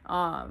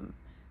 And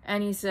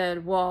he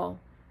said, well,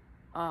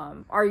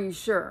 are you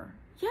sure?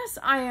 Yes,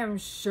 I am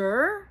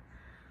sure.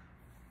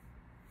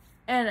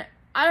 And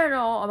I don't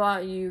know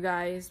about you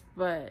guys,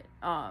 but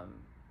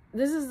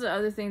this is the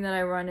other thing that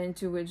I run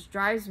into, which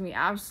drives me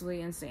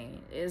absolutely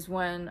insane, is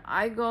when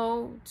I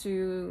go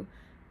to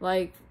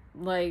like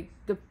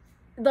the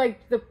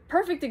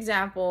perfect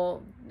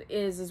example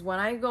is when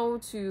I go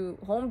to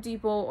Home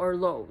Depot or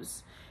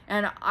Lowe's,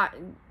 and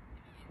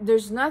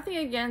there's nothing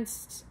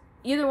against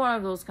either one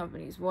of those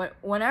companies.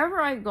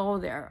 Whenever I go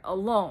there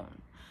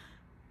alone,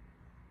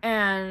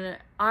 and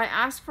I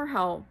asked for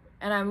help,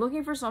 and I'm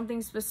looking for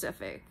something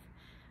specific.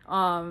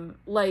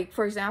 Like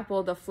for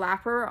example, the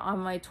flapper on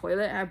my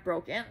toilet had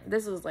broken.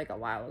 This was like a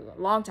while ago,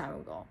 a long time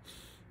ago.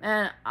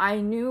 And I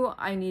knew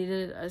I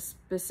needed a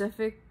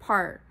specific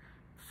part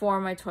for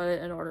my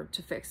toilet in order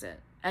to fix it.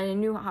 And I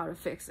knew how to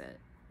fix it.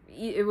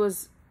 It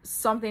was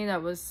something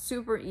that was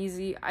super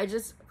easy. I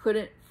just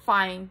couldn't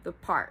find the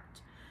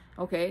part.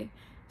 Okay?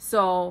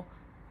 So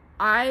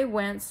I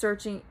went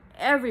searching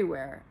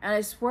everywhere. And I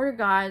swear to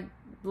God,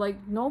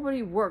 like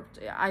nobody worked.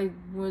 I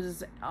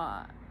was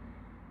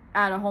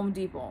at a Home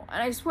Depot,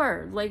 and I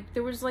swear, like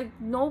there was like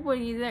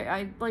nobody there.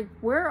 I like,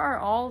 where are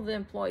all the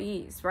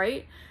employees,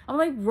 right? I'm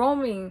like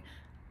roaming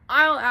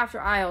aisle after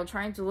aisle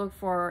trying to look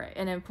for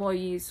an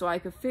employee so I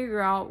could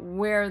figure out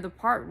where the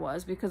part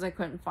was, because I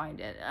couldn't find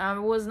it. I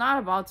was not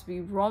about to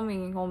be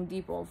roaming Home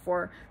Depot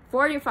for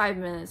 45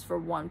 minutes for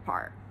one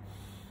part.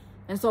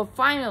 And so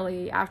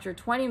finally, after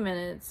 20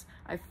 minutes,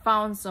 I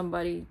found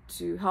somebody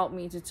to help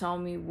me, to tell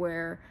me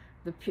where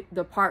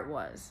the part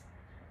was.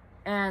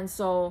 And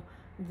so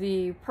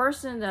the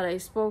person that I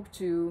spoke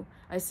to,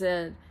 I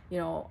said, you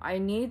know, I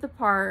need the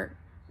part,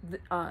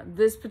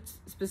 this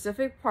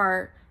specific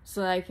part,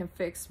 so that I can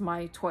fix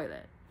my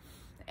toilet.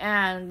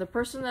 And the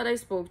person that I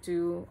spoke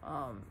to,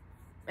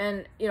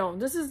 and you know,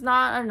 this is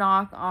not a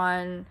knock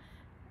on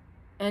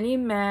any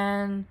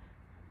man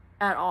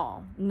at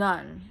all,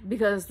 none,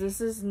 because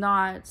this is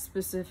not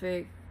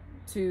specific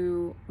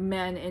to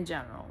men in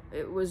general.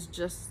 It was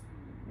just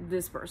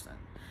this person.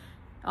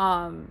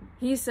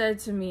 He said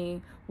to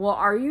me, well,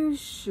 are you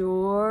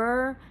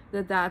sure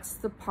that that's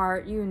the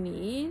part you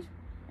need?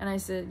 And I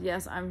said,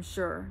 yes, I'm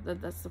sure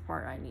that that's the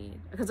part I need,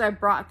 because I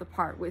brought the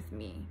part with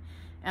me.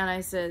 And I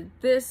said,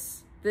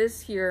 this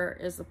here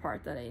is the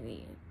part that I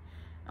need.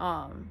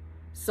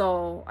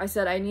 So I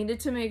said I needed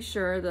to make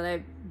sure that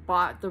I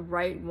bought the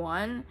right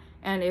one,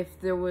 and if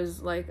there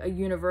was like a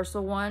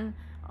universal one,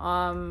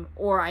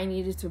 or I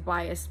needed to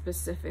buy a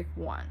specific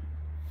one.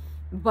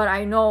 But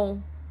I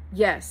know,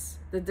 yes,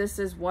 that this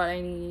is what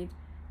I need,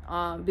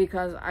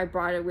 because I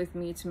brought it with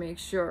me to make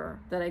sure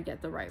that I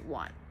get the right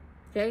one.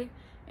 Okay?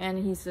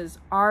 And he says,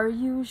 are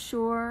you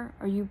sure?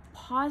 Are you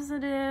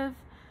positive?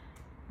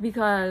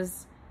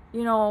 Because,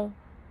 you know,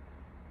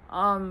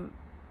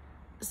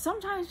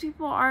 sometimes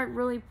people aren't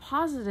really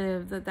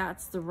positive that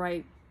that's the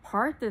right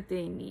part that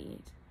they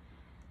need.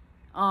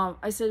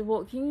 I said,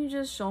 well, can you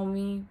just show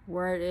me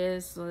where it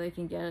is so they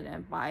can get it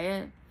and buy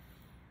it?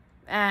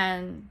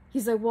 And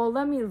he's like, well,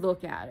 let me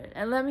look at it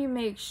and let me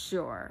make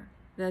sure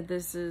that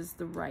this is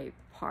the right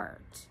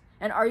part.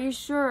 And are you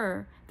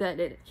sure that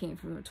it came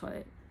from the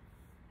toilet?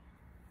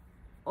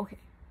 Okay,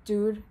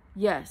 dude,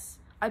 yes.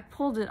 I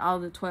pulled it out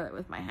of the toilet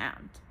with my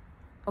hand.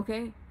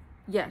 Okay?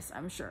 Yes,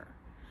 I'm sure.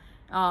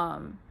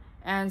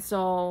 And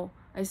so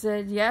I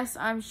said, yes,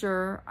 I'm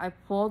sure. I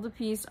pulled the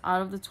piece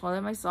out of the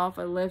toilet myself.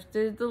 I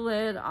lifted the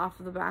lid off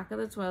of the back of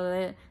the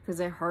toilet because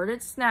I heard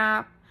it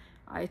snap.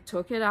 I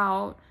took it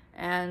out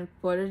and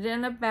put it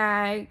in a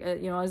bag,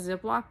 you know, a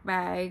Ziploc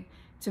bag,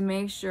 to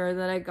make sure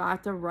that I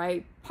got the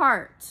right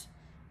part.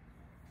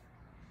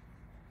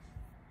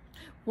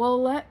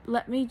 Well,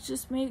 let me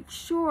just make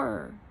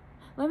sure.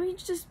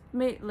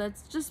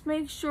 Let's just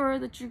make sure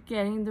that you're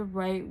getting the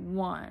right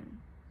one.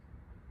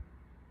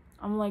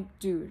 I'm like,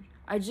 dude,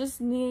 I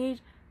just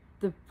need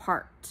the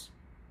part.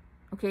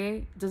 Okay?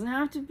 It doesn't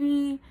have to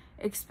be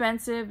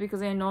expensive,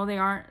 because I know they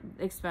aren't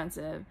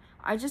expensive.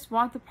 I just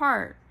want the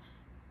part.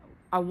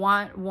 I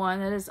want one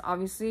that is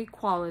obviously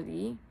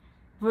quality,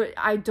 but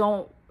I'm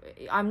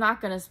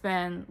not gonna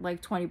spend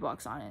like 20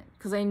 bucks on it,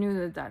 because I knew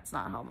that that's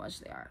not how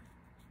much they are.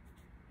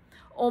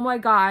 Oh my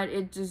God,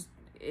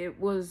 it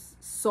was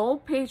so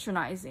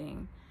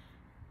patronizing.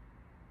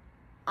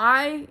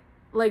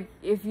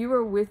 If you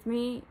were with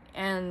me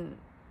and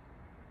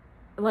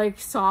like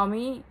saw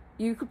me,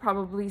 you could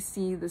probably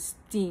see the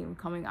steam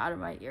coming out of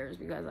my ears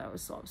because I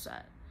was so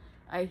upset.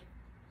 I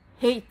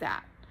hate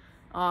that.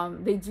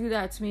 They do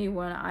that to me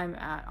when I'm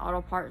at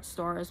auto parts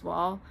store as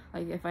well.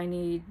 Like if I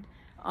need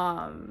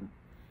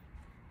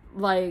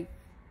like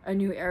a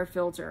new air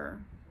filter.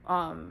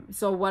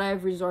 So what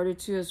I've resorted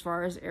to as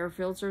far as air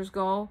filters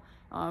go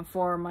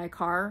for my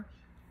car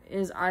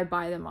is I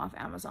buy them off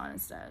Amazon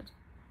instead.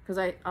 Because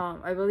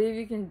I believe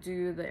you can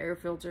do the air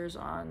filters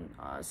on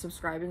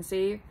Subscribe and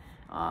Save.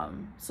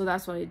 So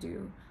that's what I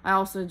do. I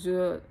also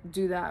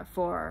do that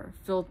for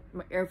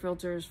air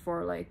filters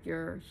for like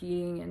your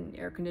heating and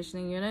air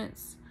conditioning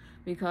units,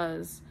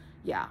 because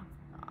yeah,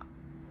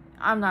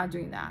 I'm not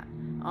doing that.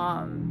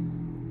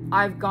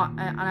 I've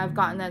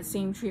gotten that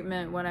same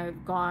treatment when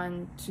I've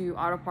gone to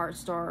auto parts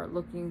store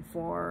looking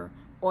for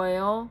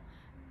oil.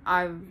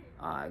 I've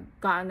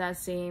gotten that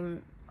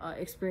same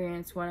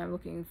experience when I'm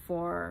looking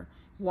for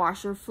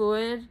washer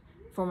fluid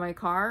for my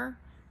car.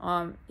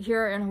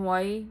 Here in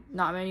Hawaii,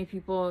 not many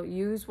people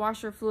use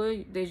washer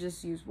fluid. They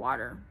just use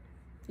water.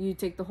 You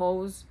take the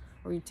hose,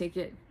 or you take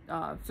it,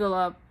 fill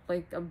up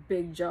like a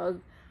big jug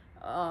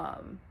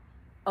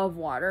of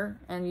water,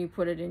 and you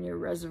put it in your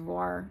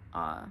reservoir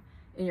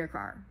in your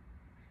car.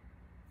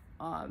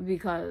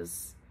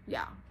 Because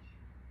yeah,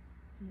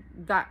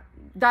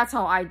 that's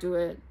how I do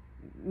it.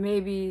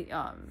 Maybe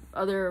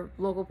other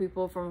local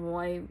people from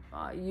Hawaii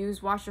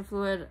use washer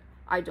fluid.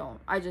 I don't.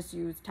 I just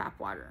use tap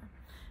water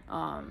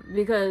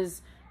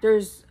because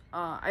there's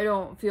I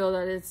don't feel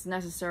that it's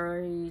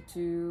necessary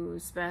to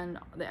spend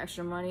the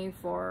extra money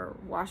for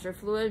washer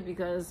fluid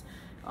because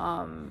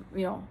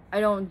you know, I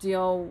don't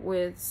deal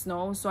with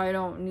snow, so I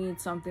don't need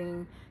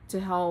something to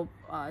help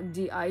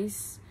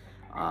de-ice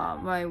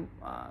my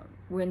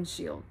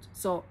windshield.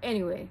 So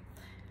anyway,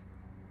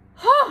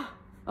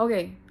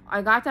 okay,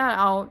 I got that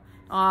out.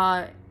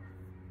 I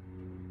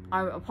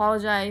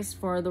apologize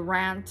for the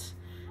rant,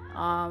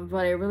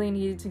 but I really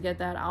needed to get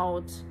that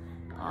out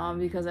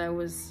because I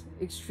was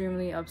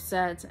extremely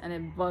upset and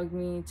it bugged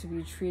me to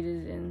be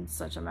treated in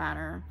such a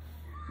manner.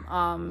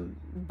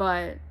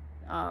 But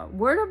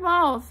word of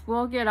mouth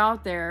will get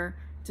out there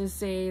to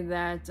say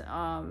that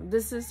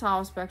this is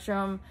how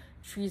Spectrum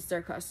treats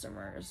their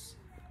customers.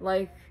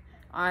 Like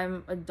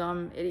I'm a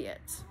dumb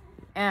idiot.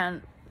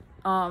 And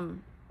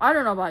I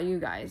don't know about you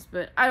guys,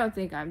 but I don't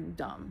think I'm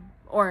dumb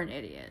or an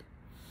idiot.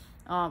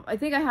 I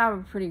think I have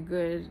a pretty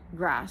good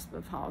grasp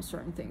of how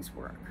certain things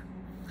work.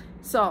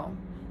 So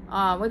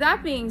with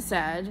that being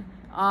said,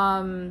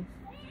 yeah,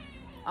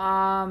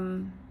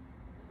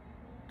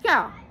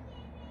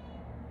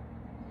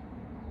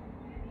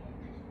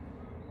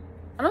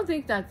 I don't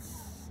think that's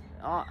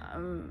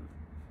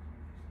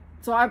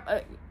so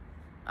I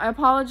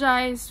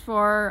apologize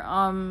for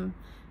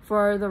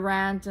the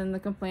rant and the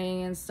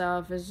complaining and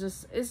stuff. It's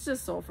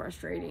just so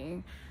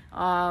frustrating.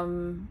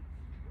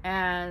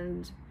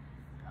 And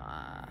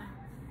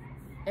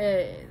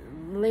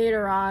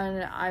later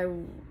on I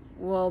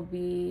will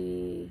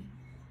be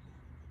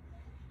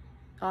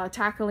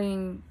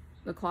tackling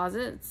the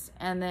closets,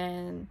 and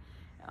then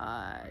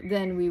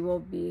we will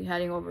be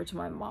heading over to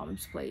my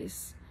mom's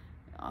place.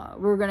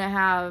 We're gonna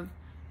have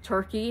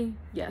turkey.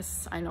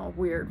 Yes, I know,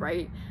 weird,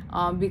 right?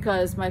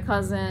 Because my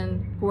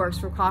cousin who works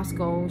for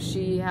Costco,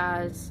 she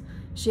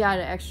had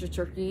an extra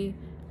turkey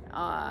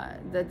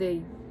that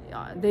they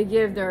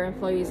give their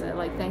employees at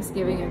like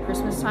Thanksgiving and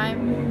Christmas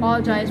time.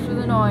 Apologize for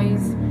the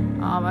noise.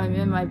 I'm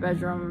in my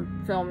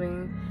bedroom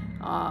filming.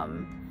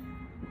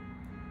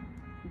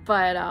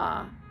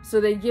 So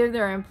they give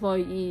their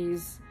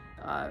employees,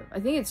 I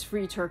think it's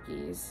free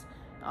turkeys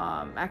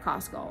at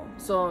Costco.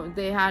 So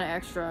they had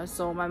extra.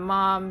 So my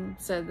mom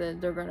said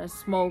that they're gonna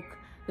smoke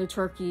the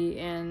turkey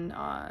in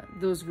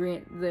those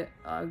green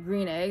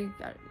egg.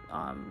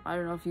 I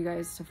don't know if you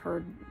guys have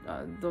heard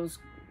those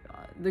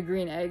the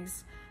green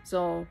eggs.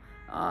 So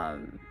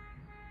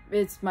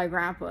it's my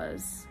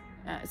grandpa's.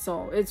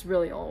 So it's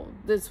really old.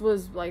 This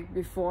was like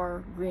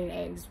before green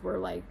eggs were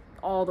like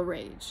all the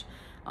rage.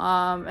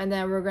 And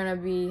then we're gonna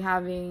be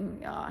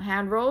having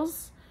hand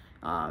rolls.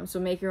 So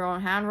make your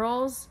own hand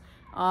rolls.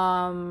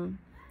 And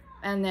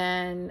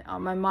then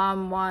my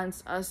mom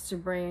wants us to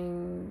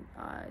bring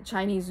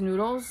Chinese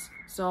noodles.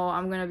 So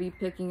I'm gonna be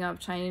picking up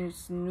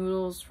Chinese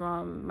noodles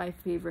from my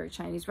favorite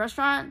Chinese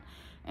restaurant.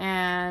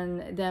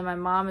 And then my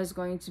mom is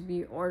going to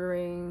be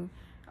ordering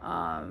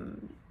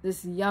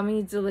this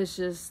yummy,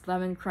 delicious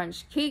lemon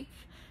crunch cake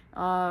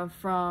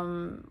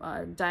from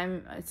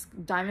Diamond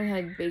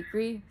Head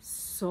Bakery.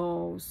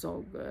 So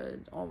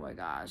good. Oh my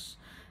gosh.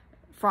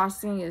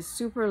 Frosting is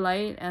super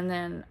light, and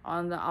then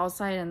on the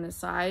outside and the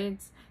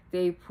sides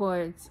they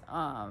put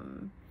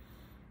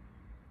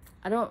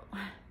the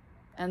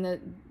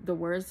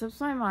word slips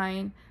my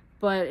mind,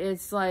 but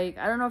it's like,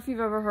 I don't know if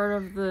you've ever heard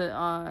of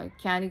the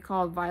candy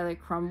called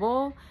Violet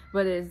Crumble,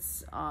 but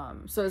it's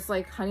so it's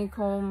like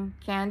honeycomb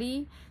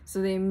candy.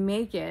 So they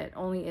make it,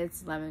 only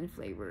it's lemon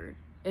flavored.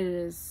 It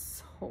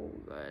is so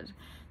good.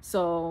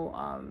 So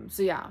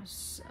yeah,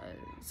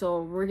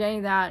 so we're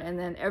getting that, and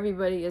then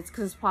everybody, it's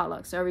because it's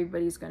potluck, so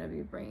everybody's gonna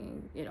be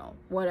bringing, you know,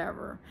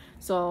 whatever.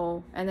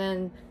 So, and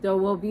then there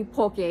will be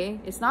poke.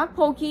 It's not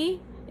pokey,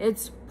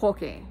 it's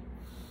poke. And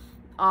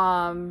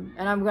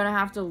I'm gonna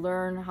have to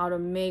learn how to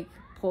make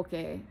poke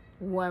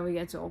when we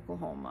get to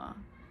Oklahoma,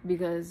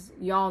 because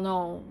y'all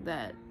know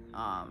that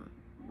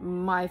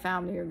my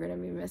family are gonna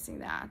be missing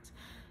that.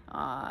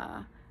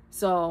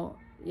 So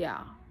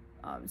yeah,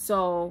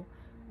 so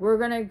we're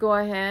gonna go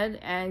ahead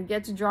and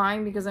get to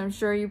drawing, because I'm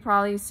sure you're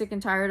probably sick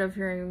and tired of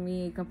hearing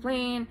me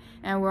complain,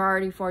 and we're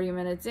already 40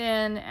 minutes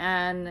in.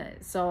 And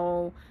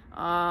so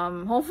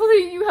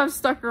hopefully you have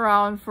stuck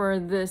around for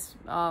this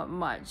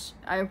much.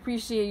 I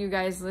appreciate you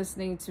guys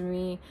listening to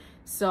me.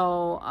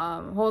 So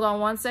hold on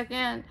one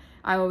second,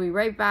 I will be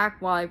right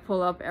back while I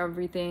pull up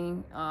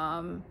everything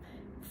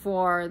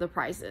for the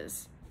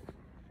prices.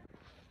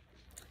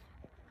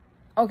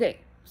 Okay,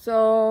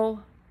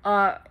 so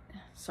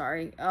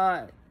sorry,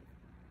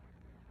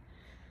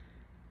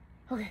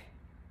 okay.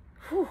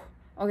 Whew.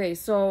 Okay,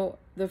 so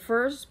the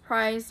first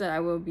prize that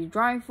I will be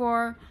drawing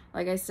for,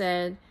 like I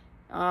said,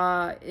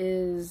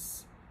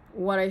 is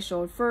what I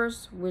showed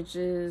first, which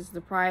is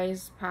the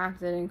prize pack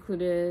that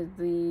included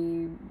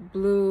the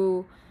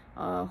blue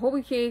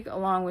Hobie cake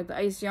along with the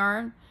ice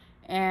yarn.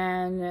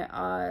 And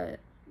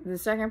the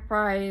second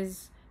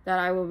prize that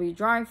I will be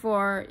drawing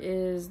for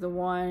is the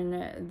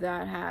one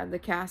that had the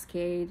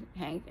Cascade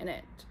Hank in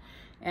it.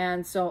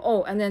 And so,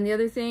 oh, and then the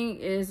other thing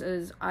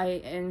is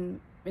I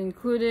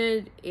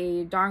included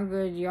a Darn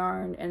Good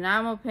Yarn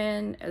enamel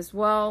pin as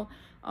well.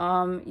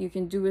 You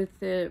can do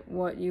with it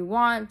what you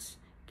want,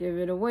 give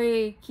it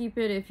away, keep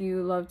it if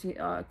you love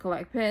to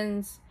collect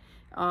pins.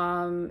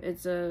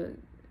 It's a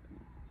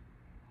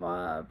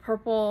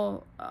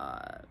purple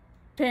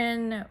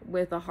pin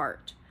with a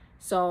heart,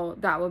 so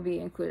that will be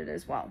included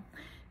as well.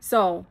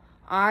 So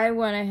I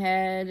went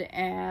ahead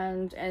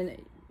and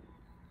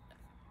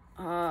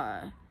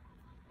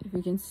if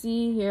you can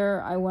see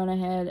here, I went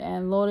ahead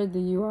and loaded the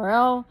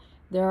URL.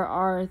 There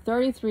are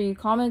 33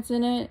 comments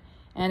in it,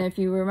 and if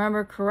you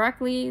remember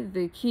correctly,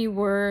 the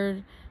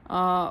keyword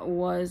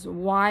was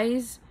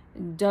wise,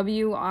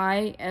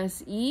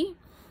 W-I-S-E,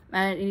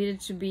 and it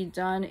needed to be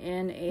done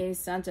in a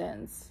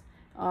sentence.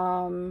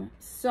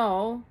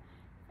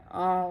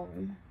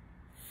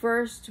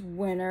 First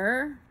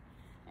winner,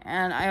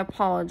 and I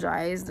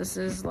apologize, this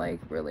is like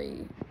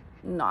really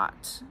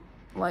not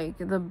like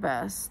the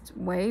best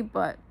way,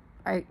 but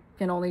I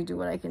can only do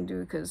what I can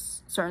do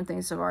because certain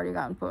things have already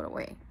gotten put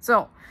away.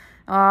 So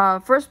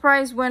first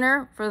prize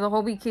winner for the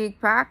Hobie Cake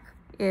Pack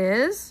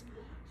is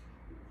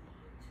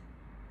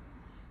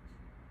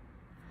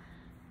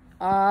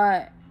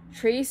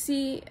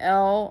Tracy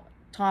L.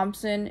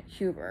 Thompson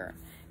Huber.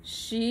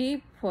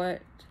 She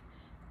put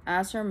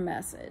as her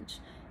message,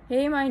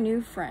 "Hey, my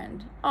new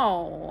friend.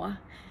 Oh,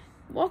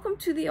 welcome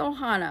to the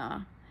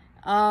Ohana.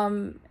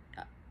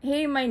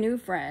 Hey, my new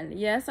friend.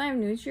 Yes, I'm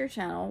new to your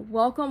channel.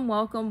 Welcome,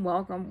 welcome,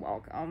 welcome,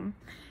 welcome.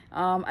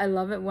 I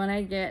love it when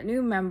I get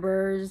new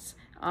members.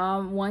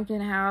 One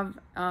can have,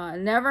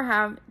 never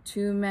have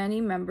too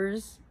many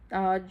members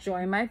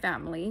join my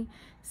family.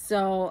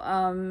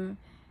 So,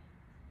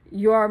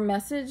 your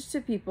message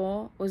to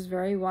people was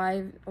very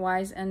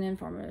wise and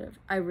informative.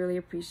 I really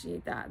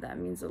appreciate that. That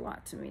means a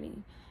lot to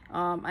me.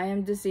 I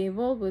am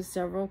disabled with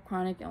several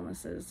chronic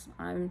illnesses.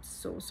 I'm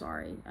so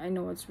sorry. I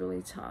know it's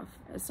really tough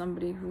as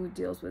somebody who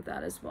deals with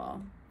that as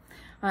well.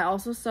 I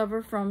also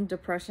suffer from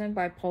depression,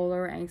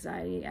 bipolar,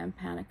 anxiety, and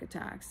panic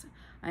attacks.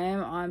 I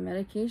am on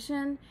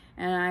medication,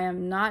 and I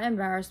am not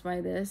embarrassed by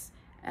this,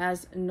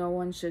 as no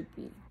one should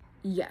be."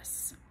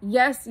 Yes,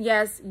 yes,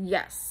 yes,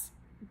 yes.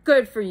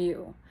 Good for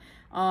you.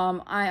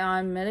 I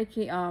am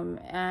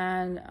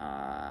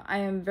I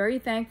am very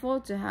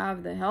thankful to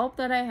have the help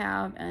that I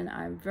have, and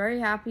I'm very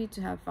happy to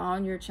have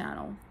found your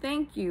channel.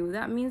 Thank you.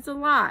 That means a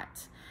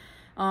lot.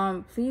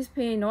 Please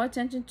pay no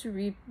attention to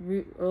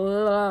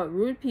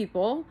rude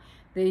people.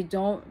 They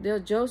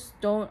just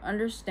don't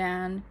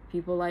understand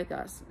people like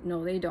us.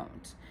 No, they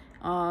don't.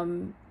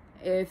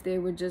 If they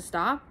would just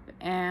stop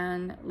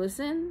and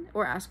listen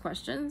or ask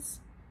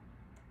questions,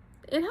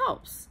 it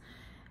helps.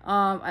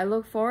 I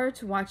look forward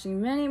to watching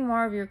many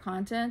more of your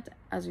content.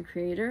 As a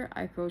creator,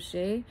 I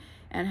crochet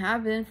and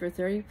have been for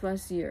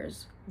 30+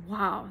 years.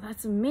 Wow,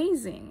 that's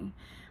amazing.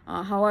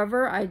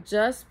 However, I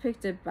just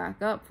picked it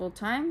back up full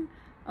time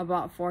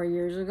about 4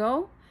 years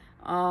ago.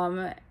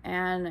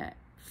 And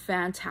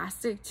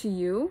fantastic to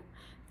you.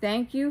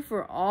 Thank you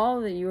for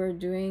all that you are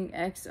doing,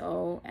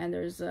 XO, and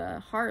there's a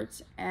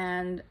heart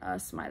and a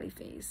smiley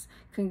face.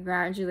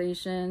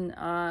 Congratulations,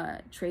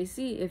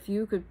 Tracy. If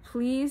you could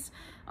please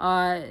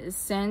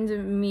send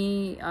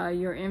me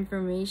your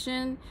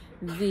information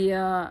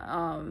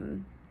via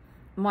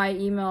my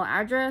email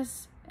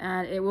address,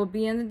 and it will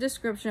be in the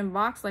description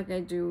box like I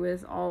do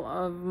with all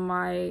of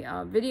my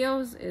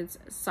videos. It's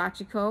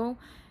Sachiko,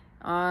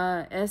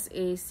 SACHIKO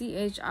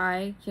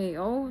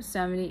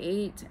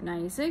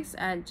 7896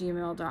 at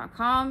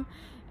gmail.com,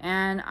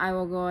 and I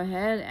will go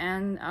ahead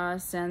and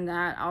send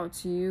that out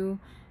to you.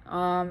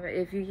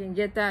 If you can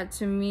get that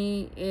to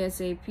me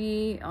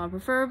ASAP,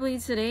 preferably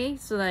today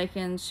so that I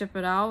can ship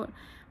it out,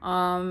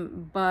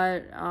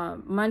 but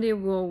Monday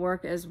will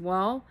work as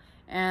well,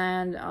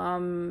 and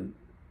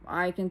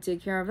I can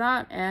take care of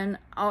that, and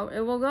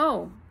it will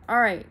go.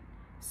 All right,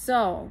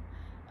 so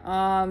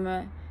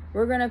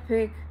we're gonna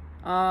pick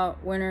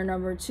winner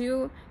number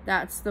 2.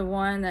 That's the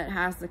one that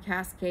has the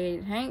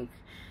Cascade Hank.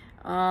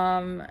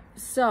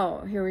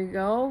 So here we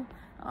go.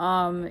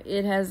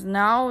 It has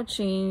now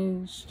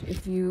changed.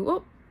 If you,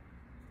 oh,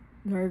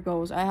 there it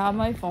goes. I have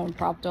my phone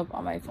propped up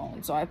on my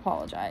phone, so I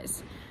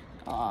apologize.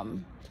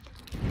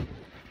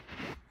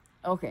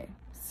 Okay,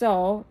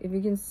 so if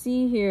you can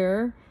see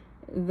here,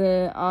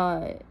 the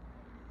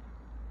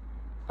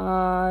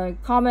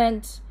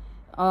comment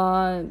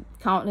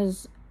count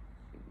has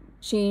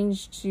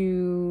changed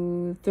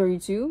to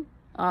 32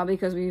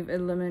 because we've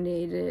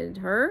eliminated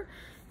her,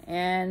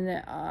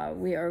 and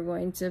we are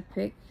going to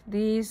pick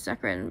the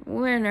second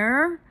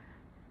winner.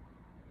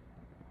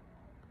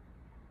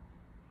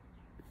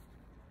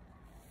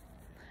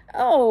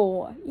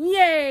 Oh,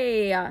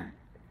 yay!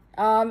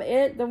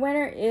 The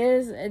winner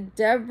is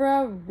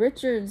Deborah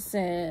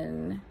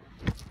Richardson.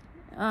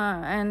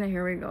 And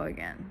here we go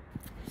again.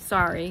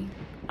 Sorry.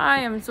 I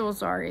am so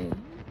sorry.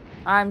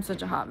 I'm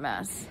such a hot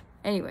mess.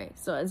 Anyway,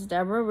 so it's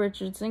Deborah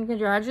Richardson.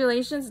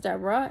 Congratulations,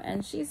 Deborah.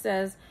 And she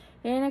says,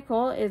 hey,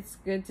 Nicole, it's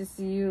good to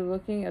see you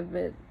looking a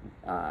bit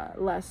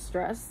less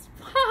stressed.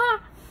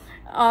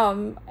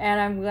 And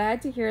I'm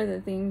glad to hear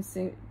that things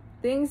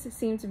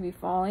seem to be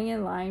falling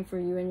in line for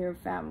you and your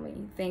family.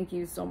 Thank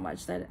you so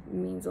much. That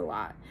means a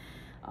lot.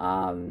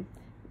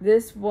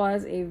 This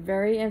was a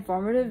very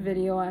informative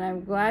video, and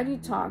I'm glad you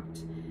talked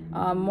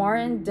more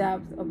in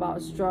depth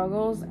about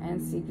struggles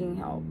and seeking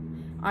help.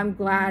 I'm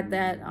glad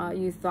that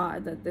you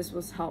thought that this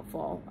was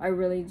helpful. I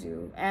really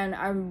do. And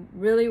I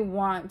really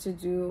want to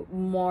do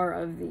more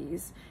of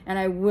these. And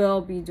I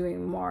will be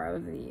doing more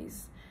of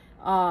these.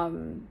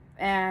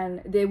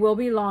 And they will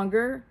be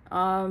longer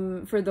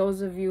for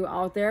those of you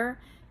out there.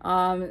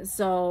 You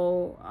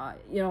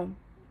know,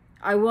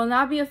 I will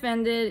not be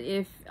offended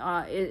if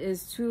it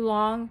is too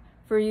long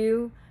for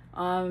you.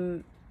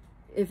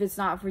 If it's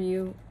not for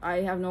you, I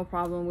have no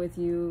problem with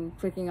you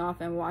clicking off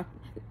and watch,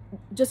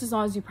 just as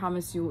long as you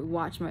promise you would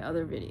watch my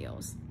other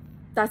videos.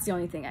 That's the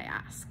only thing I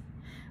ask.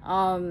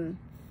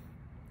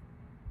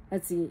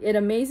 Let's see. It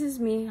amazes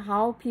me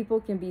how people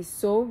can be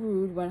so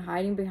rude when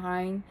hiding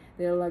behind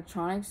the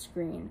electronic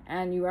screen.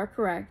 And you are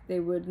correct. They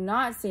would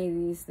not say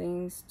these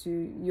things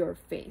to your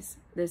face.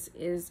 This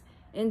is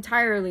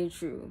entirely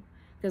true.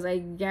 Because I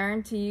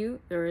guarantee you,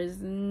 there is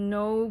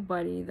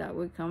nobody that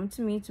would come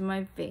to me to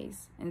my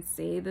face and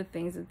say the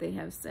things that they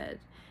have said.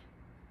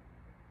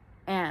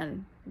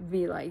 And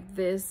be like,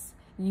 this,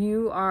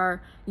 you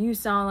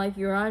sound like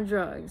you're on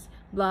drugs.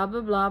 Blah,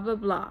 blah, blah, blah,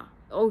 blah.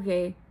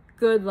 Okay,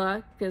 good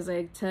luck. Because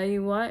I tell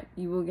you what,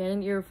 you will get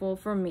an earful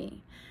from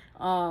me.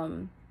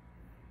 A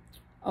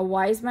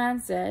wise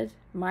man said,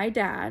 my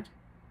dad,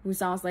 who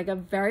sounds like a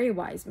very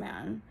wise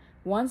man,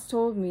 once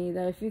told me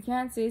that if you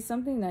can't say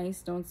something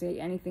nice, don't say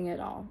anything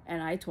at all.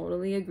 And I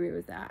totally agree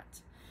with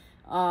that.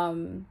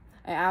 I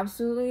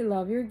absolutely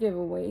love your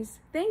giveaways.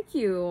 Thank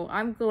you.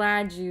 I'm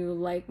glad you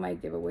like my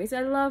giveaways.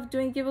 I love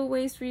doing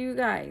giveaways for you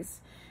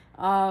guys.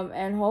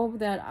 And hope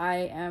that I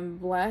am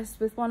blessed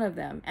with one of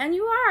them. And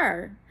you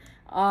are.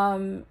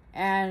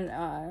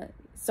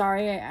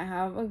 Sorry, I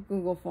have a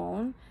Google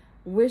phone.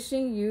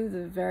 Wishing you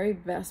the very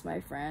best,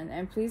 my friend.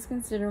 And please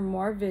consider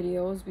more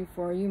videos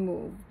before you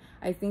move.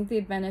 I think they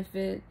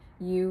benefit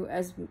you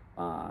as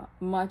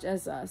much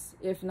as us,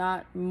 if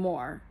not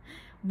more.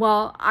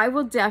 Well, I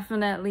will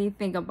definitely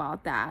think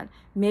about that.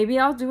 Maybe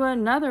I'll do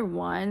another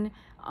one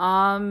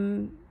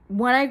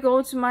when I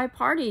go to my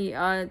party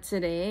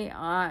today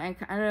and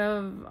kind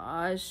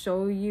of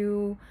show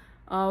you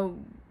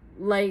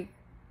like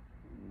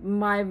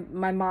my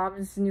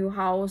mom's new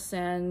house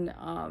and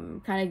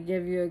kind of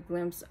give you a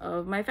glimpse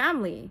of my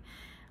family.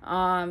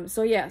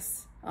 So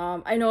yes,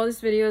 I know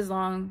this video is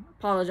long.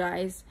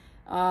 Apologize.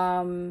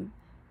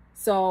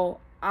 So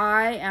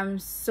I am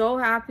so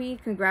happy.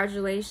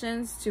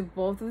 Congratulations to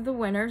both of the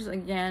winners.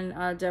 Again,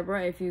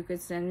 Deborah, if you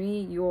could send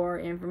me your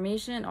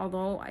information,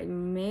 although I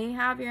may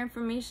have your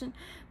information,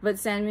 but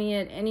send me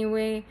it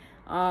anyway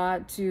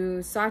to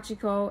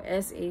Sachiko,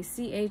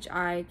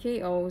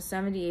 SACHIKO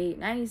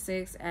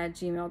 7896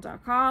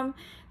 @gmail.com.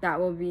 That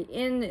will be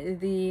in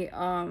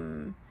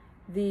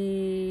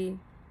the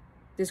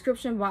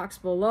description box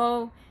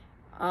below.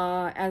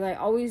 As I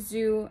always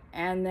do,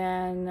 and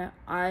then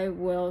I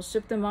will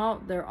ship them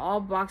out. They're all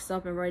boxed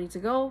up and ready to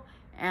go.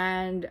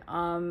 And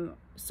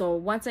so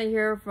once I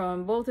hear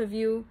from both of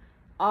you,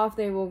 off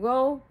they will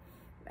go,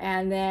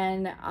 and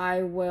then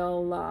I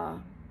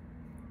will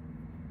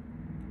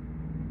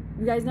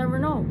you guys never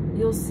know,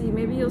 you'll see,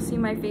 maybe you'll see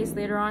my face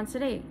later on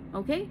today.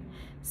 Okay,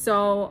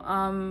 so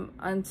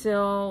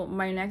until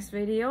my next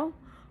video,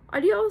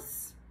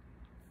 adios.